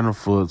gets shot in the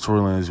foot. Tory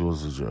Lanez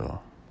goes to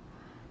jail.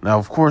 Now,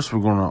 of course, we're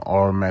going to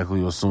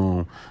automatically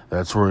assume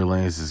that Tory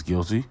Lanez is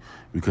guilty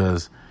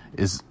because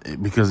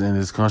in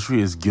this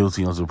country it's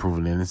guilty until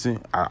proven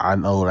innocent. I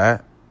know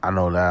that.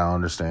 I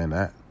understand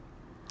that.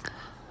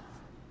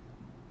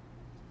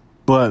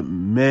 But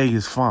Meg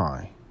is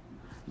fine.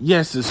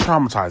 Yes, it's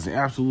traumatizing.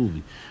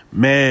 Absolutely.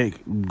 Meg,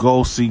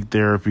 go seek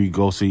therapy,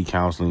 go seek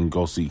counseling,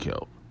 go seek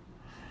help.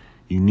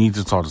 You need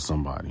to talk to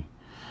somebody.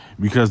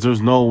 Because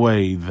there's no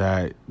way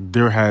that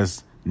there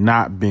has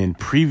not been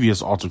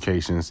previous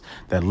altercations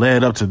that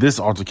led up to this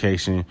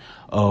altercation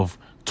of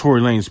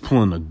Tory Lanez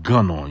pulling a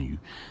gun on you.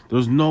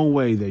 There's no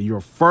way that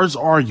your first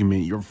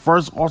argument, your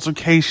first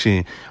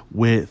altercation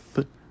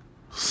with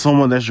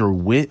someone that you're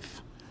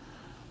with,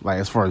 like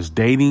as far as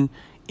dating,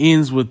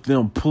 ends with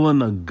them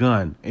pulling a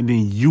gun and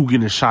then you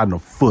getting shot in the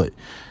foot.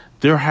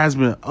 There has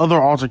been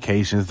other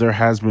altercations. There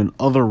has been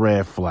other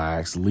red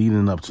flags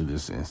leading up to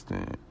this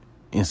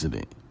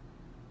incident.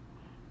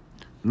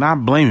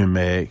 Not blaming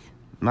Meg.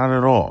 Not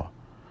at all.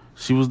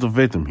 She was the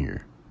victim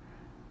here.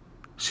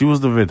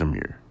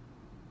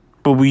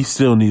 But we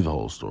still need the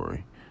whole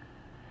story.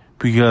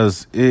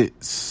 Because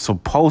it's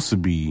supposed to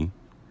be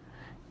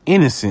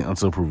innocent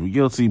until proven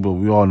guilty, but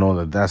we all know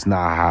that that's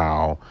not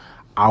how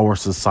our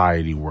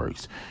society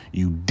works.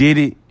 You did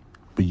it,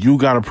 but you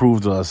got to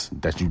prove to us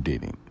that you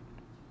didn't.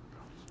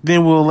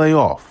 Then we'll lay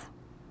off.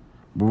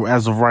 But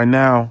as of right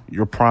now,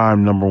 you're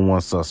prime number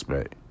one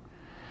suspect.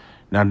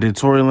 Now, did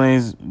Tory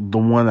Lanez the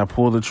one that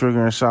pulled the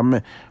trigger and shot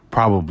Meg?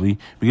 Probably.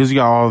 Because you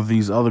got all of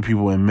these other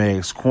people in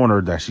Meg's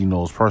corner that she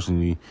knows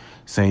personally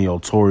saying, yo,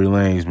 Tory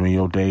Lanez, man,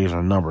 your days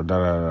are numbered,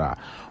 da-da-da-da.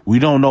 We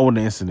don't know what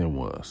the incident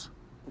was.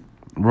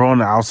 We're on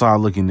the outside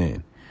looking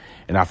in.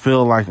 And I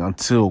feel like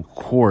until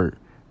court,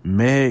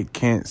 Meg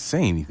can't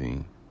say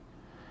anything.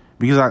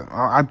 Because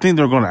I think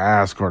they're going to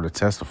ask her to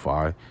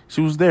testify.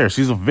 She was there.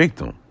 She's a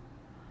victim.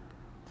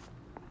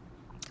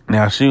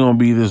 Now, she going to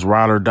be this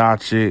ride or die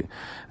chick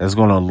that's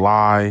going to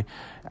lie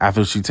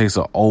after she takes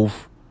an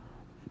oath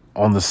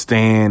on the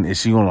stand.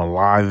 Is she going to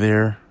lie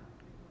there?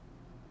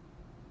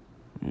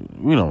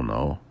 We don't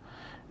know.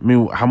 I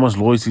mean, how much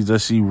loyalty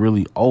does she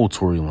really owe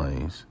Tory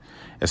Lanez?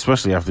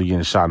 Especially after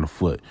getting shot in the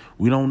foot.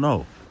 We don't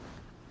know.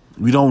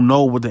 We don't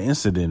know what the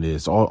incident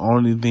is.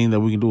 Only thing that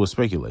we can do is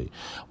speculate.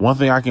 One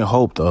thing I can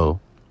hope, though,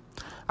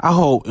 I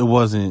hope it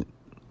wasn't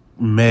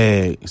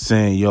Meg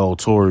saying, yo,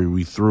 Tory,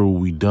 we through,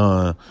 we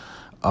done.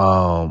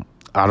 I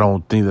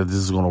don't think that this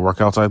is going to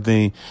work out type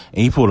thing.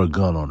 And he pulled a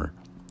gun on her.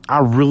 I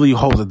really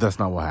hope that that's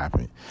not what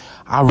happened.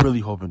 I really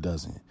hope it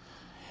doesn't.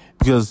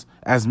 Because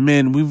as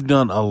men, we've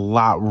done a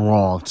lot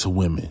wrong to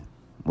women,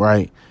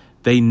 right?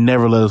 They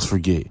never let us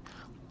forget.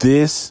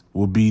 This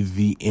will be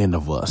the end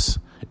of us.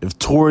 If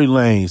Tory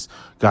Lanez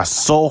got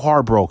so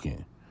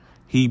heartbroken,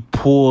 he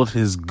pulled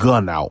his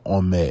gun out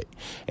on Meg.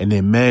 And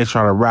then Meg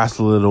tried to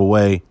wrestle it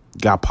away,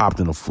 got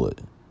popped in the foot.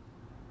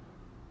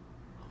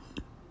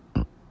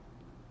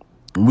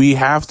 We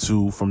have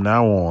to, from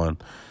now on,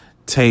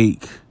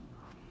 take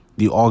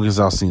the August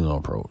Alsina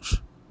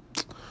approach.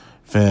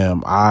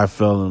 Fam, I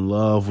fell in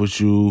love with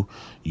you.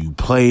 You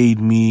played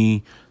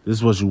me.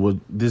 This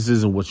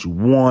isn't what you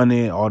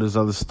wanted. All this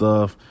other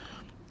stuff.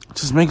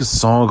 Just make a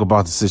song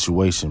about the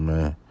situation,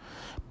 man.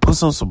 Put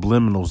some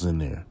subliminals in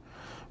there.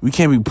 We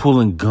can't be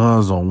pulling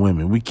guns on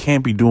women. We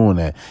can't be doing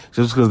that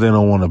just because they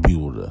don't want to be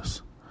with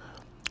us.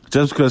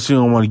 Just because she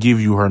don't want to give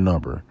you her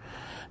number.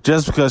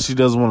 Just because she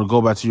doesn't want to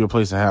go back to your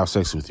place and have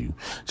sex with you.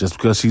 Just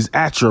because she's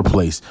at your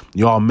place.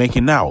 Y'all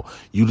making out.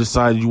 You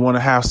decide you want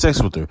to have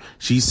sex with her.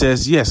 She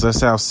says, yes,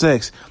 let's have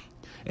sex.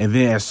 And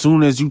then as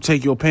soon as you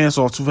take your pants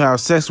off to have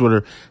sex with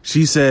her,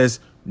 she says,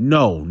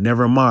 no,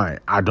 never mind.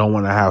 I don't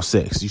want to have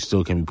sex. You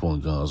still can't be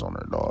pulling guns on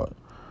her, dog.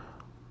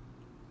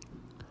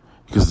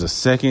 Because the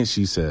second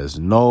she says,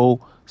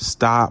 no,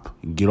 stop,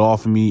 get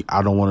off of me,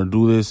 I don't want to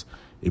do this,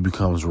 it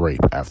becomes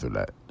rape after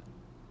that.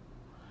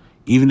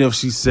 Even if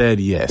she said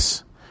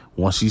yes.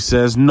 Once she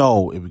says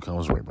no, it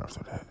becomes rape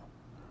after that.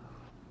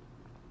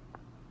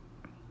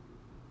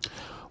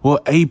 Well,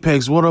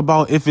 Apex, what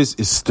about if it's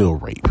still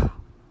rape?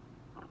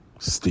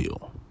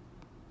 Still.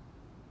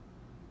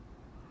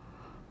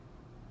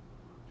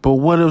 But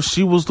what if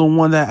she was the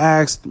one that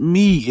asked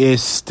me?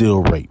 It's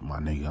still rape, my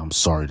nigga. I'm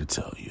sorry to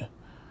tell you.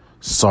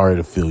 Sorry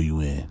to fill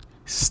you in.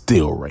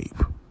 Still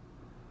rape.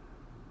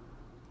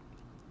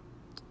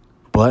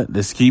 But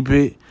let's keep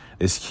it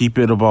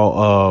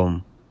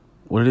about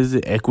what is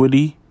it?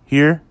 Equity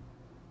here.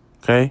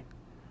 Okay?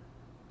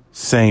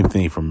 Same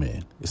thing for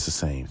men. It's the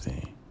same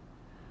thing.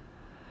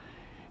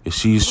 If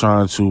she's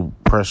trying to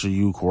pressure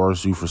you,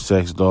 coerce you for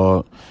sex,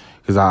 dog,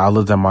 because I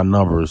looked at my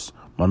numbers.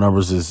 My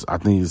numbers is, I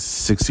think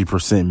it's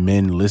 60%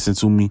 men listen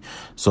to me.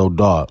 So,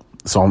 dog,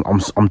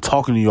 I'm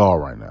talking to y'all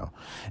right now.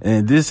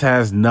 And this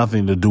has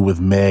nothing to do with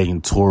Meg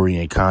and Tory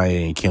and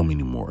Kanye and Kim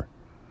anymore.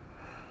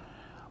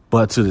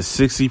 But to the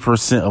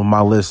 60% of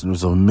my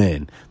listeners of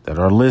men that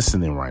are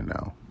listening right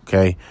now,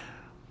 okay?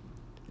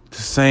 The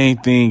same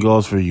thing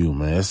goes for you,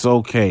 man. It's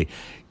okay.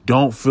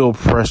 Don't feel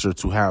pressure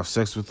to have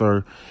sex with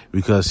her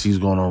because she's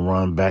going to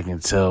run back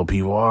and tell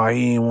people, oh,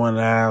 he ain't want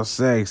to have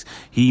sex.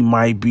 He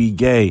might be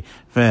gay.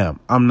 Fam,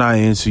 I'm not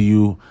into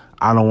you.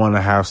 I don't want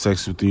to have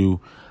sex with you.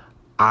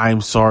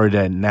 I'm sorry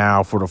that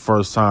now for the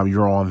first time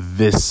you're on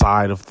this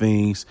side of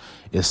things.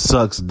 It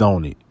sucks,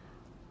 don't it?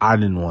 I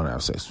didn't want to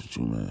have sex with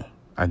you, man.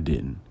 I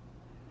didn't.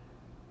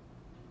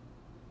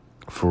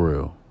 For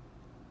real.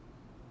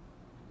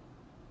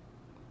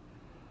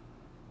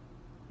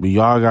 But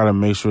y'all got to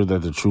make sure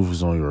that the truth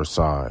is on your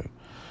side.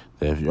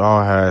 That if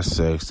y'all had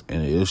sex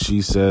and if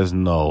she says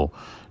no,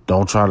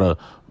 don't try to,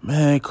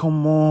 man,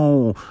 come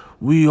on.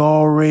 We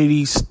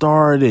already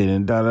started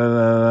and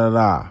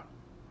da-da-da-da-da.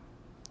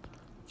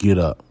 Get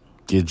up.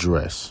 Get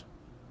dressed.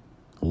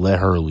 Let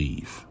her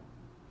leave.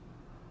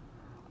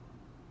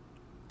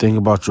 Think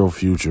about your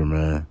future,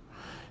 man.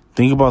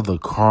 Think about the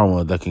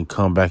karma that can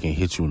come back and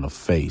hit you in the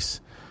face.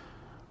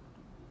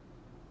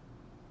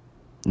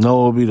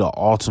 No, it'll be the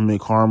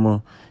ultimate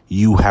karma.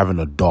 You having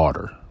a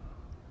daughter.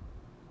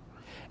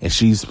 And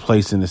she's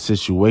placed in a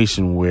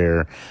situation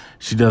where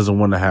she doesn't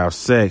want to have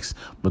sex,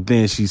 but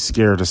then she's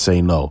scared to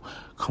say no.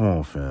 Come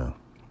on, fam.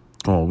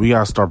 Come on. We got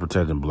to start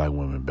protecting black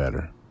women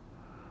better.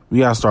 We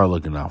got to start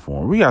looking out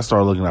for them. We got to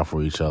start looking out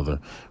for each other.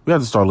 We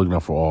have to start looking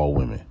out for all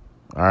women.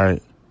 All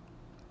right?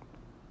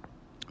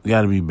 We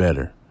got to be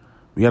better.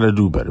 We got to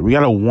do better. We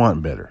got to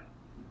want better.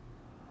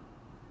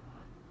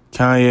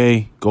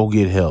 Kanye, go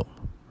get help.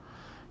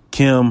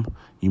 Kim,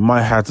 you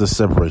might have to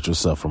separate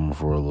yourself from her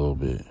for a little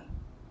bit.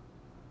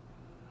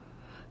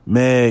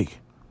 Meg,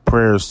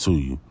 prayers to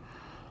you.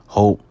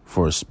 Hope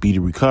for a speedy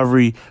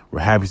recovery. We're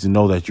happy to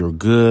know that you're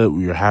good.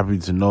 We're happy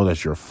to know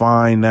that you're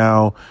fine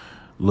now.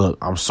 Look,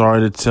 I'm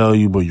sorry to tell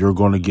you, but you're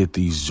going to get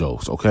these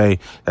jokes, okay?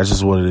 That's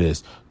just what it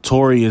is.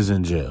 Tory is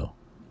in jail.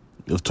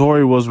 If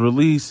Tory was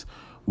released,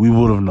 we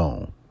would have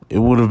known. It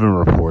would have been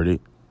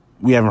reported.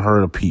 We haven't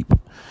heard a peep.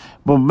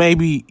 But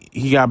maybe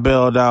he got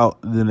bailed out,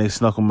 then they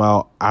snuck him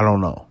out. I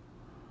don't know.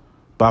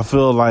 But I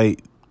feel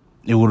like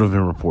it would have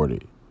been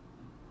reported.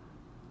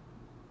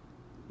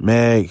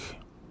 Meg,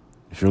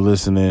 if you're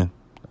listening,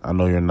 I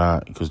know you're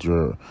not because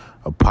you're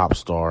a pop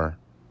star.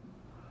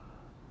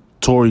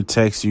 Tory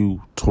texts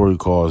you, Tory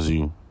calls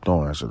you,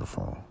 don't answer the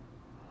phone.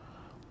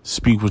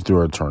 Speak with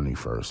your attorney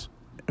first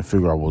and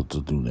figure out what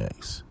to do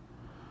next.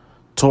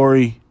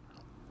 Tory,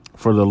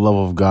 for the love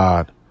of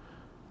God,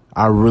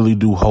 I really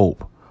do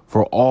hope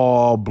for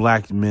all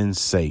black men's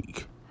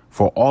sake,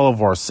 for all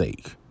of our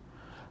sake,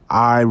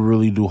 I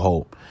really do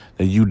hope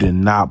that you did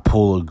not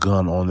pull a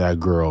gun on that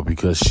girl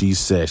because she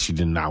said she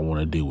did not want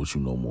to deal with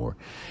you no more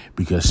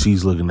because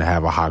she's looking to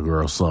have a hot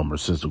girl summer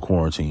since the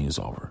quarantine is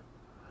over.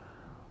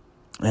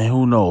 And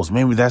who knows?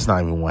 Maybe that's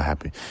not even what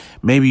happened.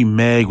 Maybe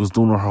Meg was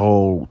doing her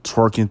whole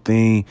twerking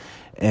thing,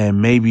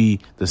 and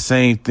maybe the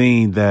same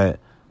thing that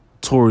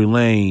Tory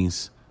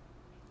Lanez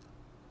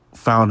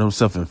found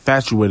himself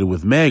infatuated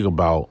with Meg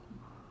about,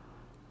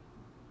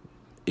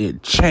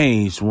 it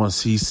changed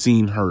once he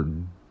seen her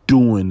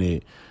doing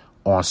it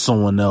on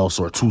someone else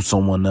or to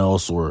someone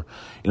else, or,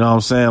 you know what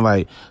I'm saying?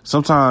 Like,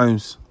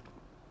 sometimes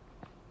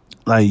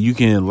like, you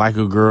can like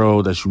a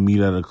girl that you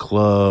meet at a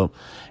club,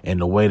 and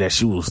the way that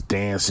she was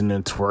dancing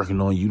and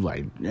twerking on you,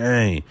 like,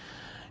 dang,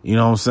 you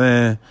know what I'm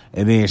saying?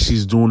 And then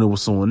she's doing it with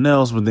someone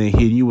else, but then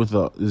hitting you with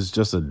it's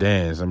just a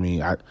dance. I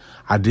mean,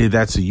 I did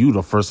that to you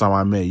the first time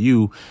I met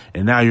you,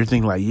 and now you're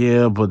thinking like,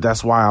 yeah, but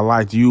that's why I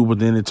liked you. But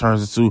then it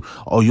turns into,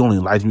 oh, you only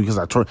liked me because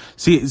I twerked.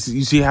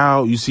 You see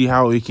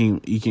how it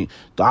can.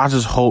 I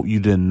just hope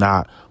you did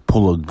not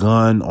pull a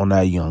gun on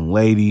that young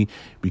lady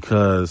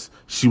because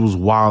she was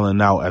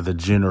wilding out at the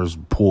Jenner's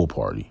pool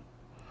party,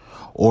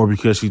 or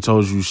because she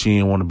told you she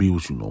didn't want to be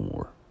with you no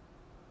more.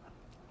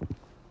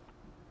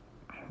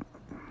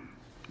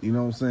 You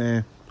know what I'm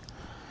saying?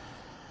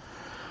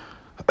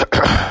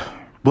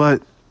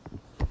 But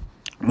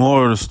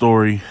more of the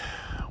story,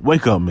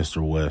 wake up,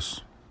 Mr.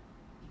 West.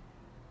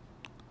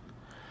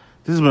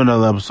 This has been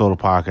another episode of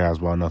Podcast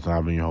About Nothing.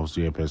 I've been your host,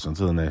 Apex.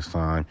 Until the next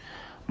time,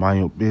 mind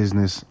your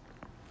business.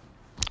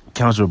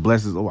 Count your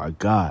blessings. Oh, my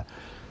God.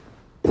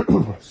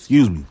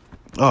 Excuse me.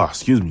 Oh,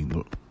 excuse me.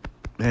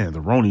 Man,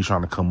 the Roni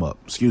trying to come up.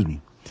 Excuse me.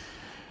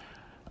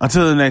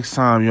 Until the next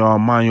time, y'all,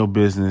 mind your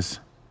business.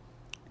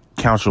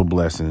 Count your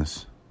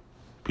blessings.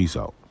 Peace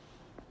out.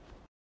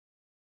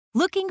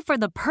 Looking for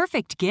the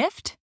perfect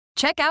gift?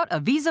 Check out a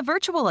Visa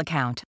virtual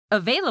account,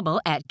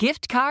 available at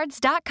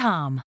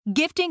giftcards.com.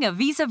 Gifting a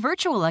Visa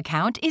virtual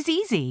account is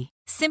easy.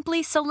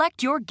 Simply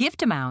select your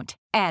gift amount,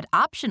 add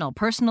optional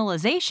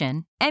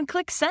personalization, and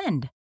click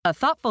send. A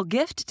thoughtful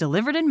gift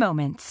delivered in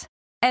moments.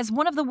 As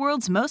one of the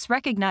world's most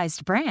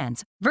recognized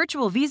brands,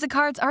 virtual Visa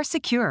cards are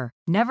secure,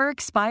 never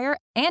expire,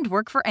 and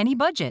work for any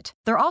budget.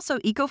 They're also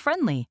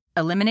eco-friendly.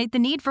 Eliminate the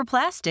need for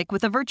plastic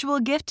with a virtual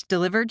gift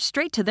delivered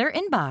straight to their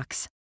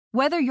inbox.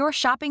 Whether you're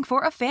shopping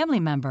for a family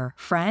member,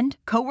 friend,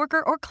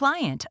 coworker, or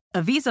client,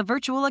 a Visa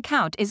virtual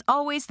account is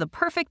always the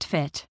perfect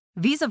fit.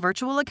 Visa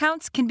virtual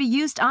accounts can be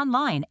used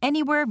online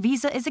anywhere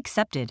Visa is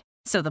accepted,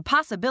 so the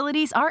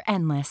possibilities are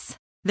endless.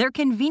 They're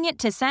convenient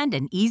to send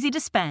and easy to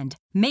spend,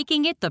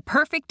 making it the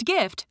perfect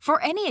gift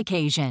for any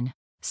occasion.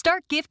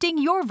 Start gifting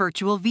your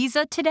virtual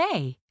Visa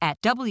today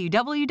at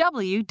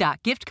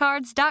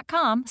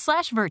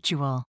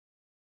www.giftcards.com/virtual.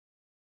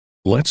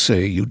 Let's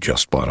say you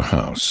just bought a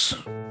house.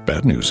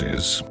 Bad news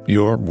is,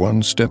 you're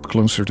one step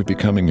closer to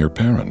becoming your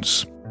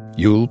parents.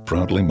 You'll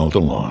proudly mow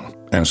the lawn.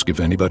 Ask if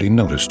anybody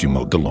noticed you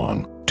mowed the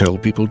lawn. Tell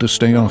people to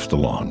stay off the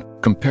lawn.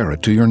 Compare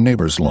it to your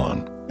neighbor's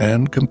lawn.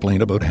 And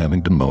complain about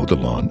having to mow the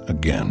lawn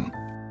again.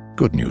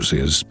 Good news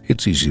is,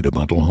 it's easy to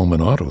bundle home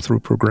and auto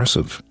through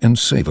Progressive and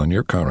save on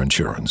your car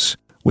insurance,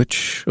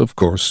 which, of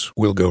course,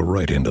 will go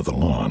right into the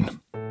lawn.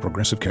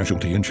 Progressive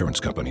Casualty Insurance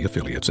Company,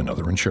 affiliates, and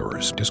other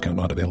insurers. Discount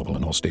not available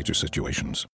in all states or situations.